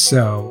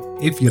 So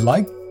if you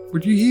like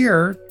what you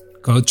hear,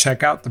 go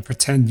check out the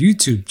Pretend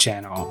YouTube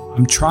channel.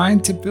 I'm trying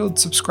to build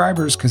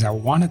subscribers because I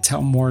want to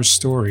tell more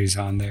stories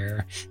on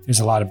there. There's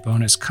a lot of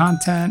bonus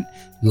content,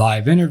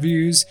 live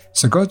interviews,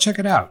 so go check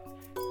it out.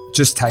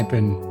 Just type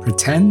in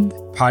Pretend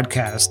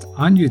Podcast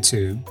on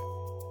YouTube.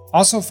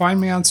 Also, find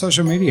me on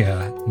social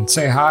media and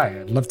say hi.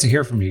 I'd love to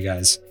hear from you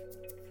guys.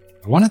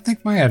 I want to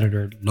thank my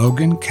editor,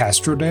 Logan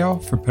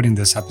Castrodale, for putting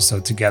this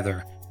episode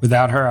together.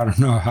 Without her, I don't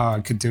know how I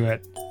could do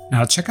it.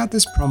 Now, check out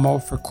this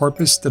promo for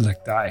Corpus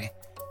Delicti.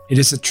 It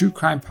is a true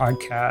crime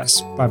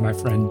podcast by my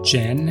friend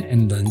Jen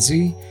and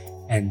Lindsay,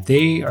 and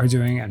they are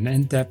doing an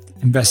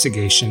in-depth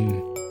investigation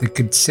that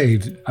could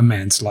save a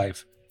man's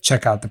life.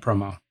 Check out the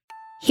promo.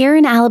 Here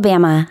in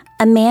Alabama,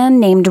 a man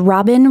named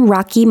Robin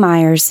Rocky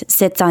Myers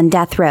sits on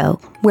death row,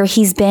 where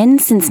he's been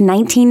since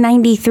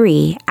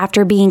 1993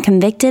 after being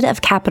convicted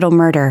of capital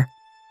murder.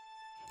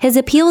 His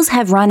appeals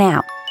have run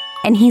out,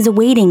 and he's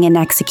awaiting an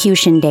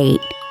execution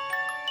date.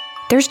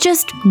 There's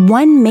just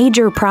one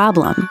major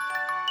problem.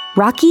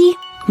 Rocky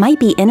might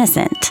be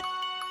innocent.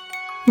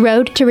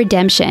 Road to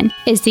Redemption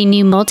is the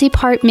new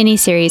multi-part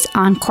miniseries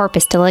on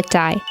Corpus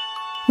Delicti.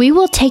 We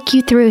will take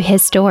you through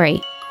his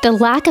story. The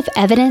lack of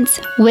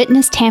evidence,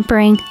 witness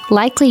tampering,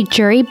 likely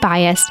jury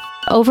bias,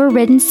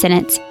 overridden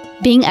sentence,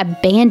 being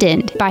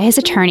abandoned by his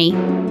attorney,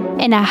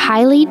 and a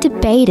highly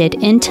debated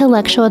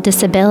intellectual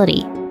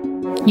disability.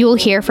 You'll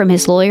hear from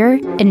his lawyer,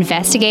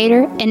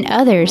 investigator, and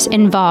others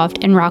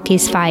involved in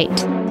Rocky's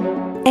fight.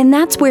 And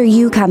that's where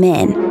you come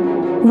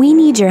in. We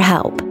need your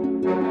help.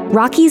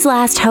 Rocky's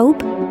last hope?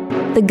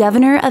 The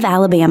governor of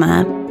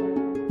Alabama.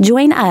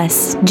 Join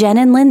us, Jen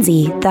and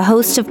Lindsay, the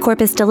hosts of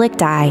Corpus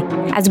Delicti,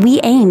 as we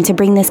aim to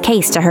bring this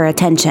case to her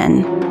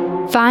attention.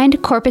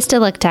 Find Corpus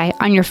Delicti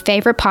on your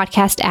favorite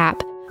podcast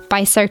app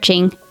by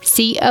searching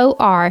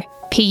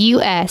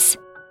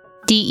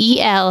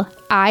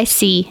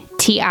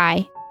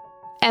CORPUSDELICTI.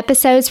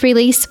 Episodes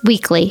release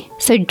weekly,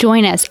 so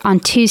join us on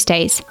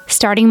Tuesdays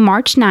starting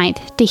March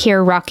 9th to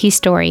hear Rocky's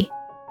story.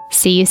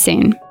 See you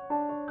soon.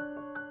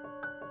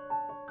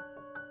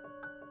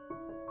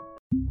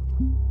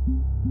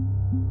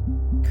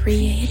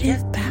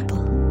 Creative Babble.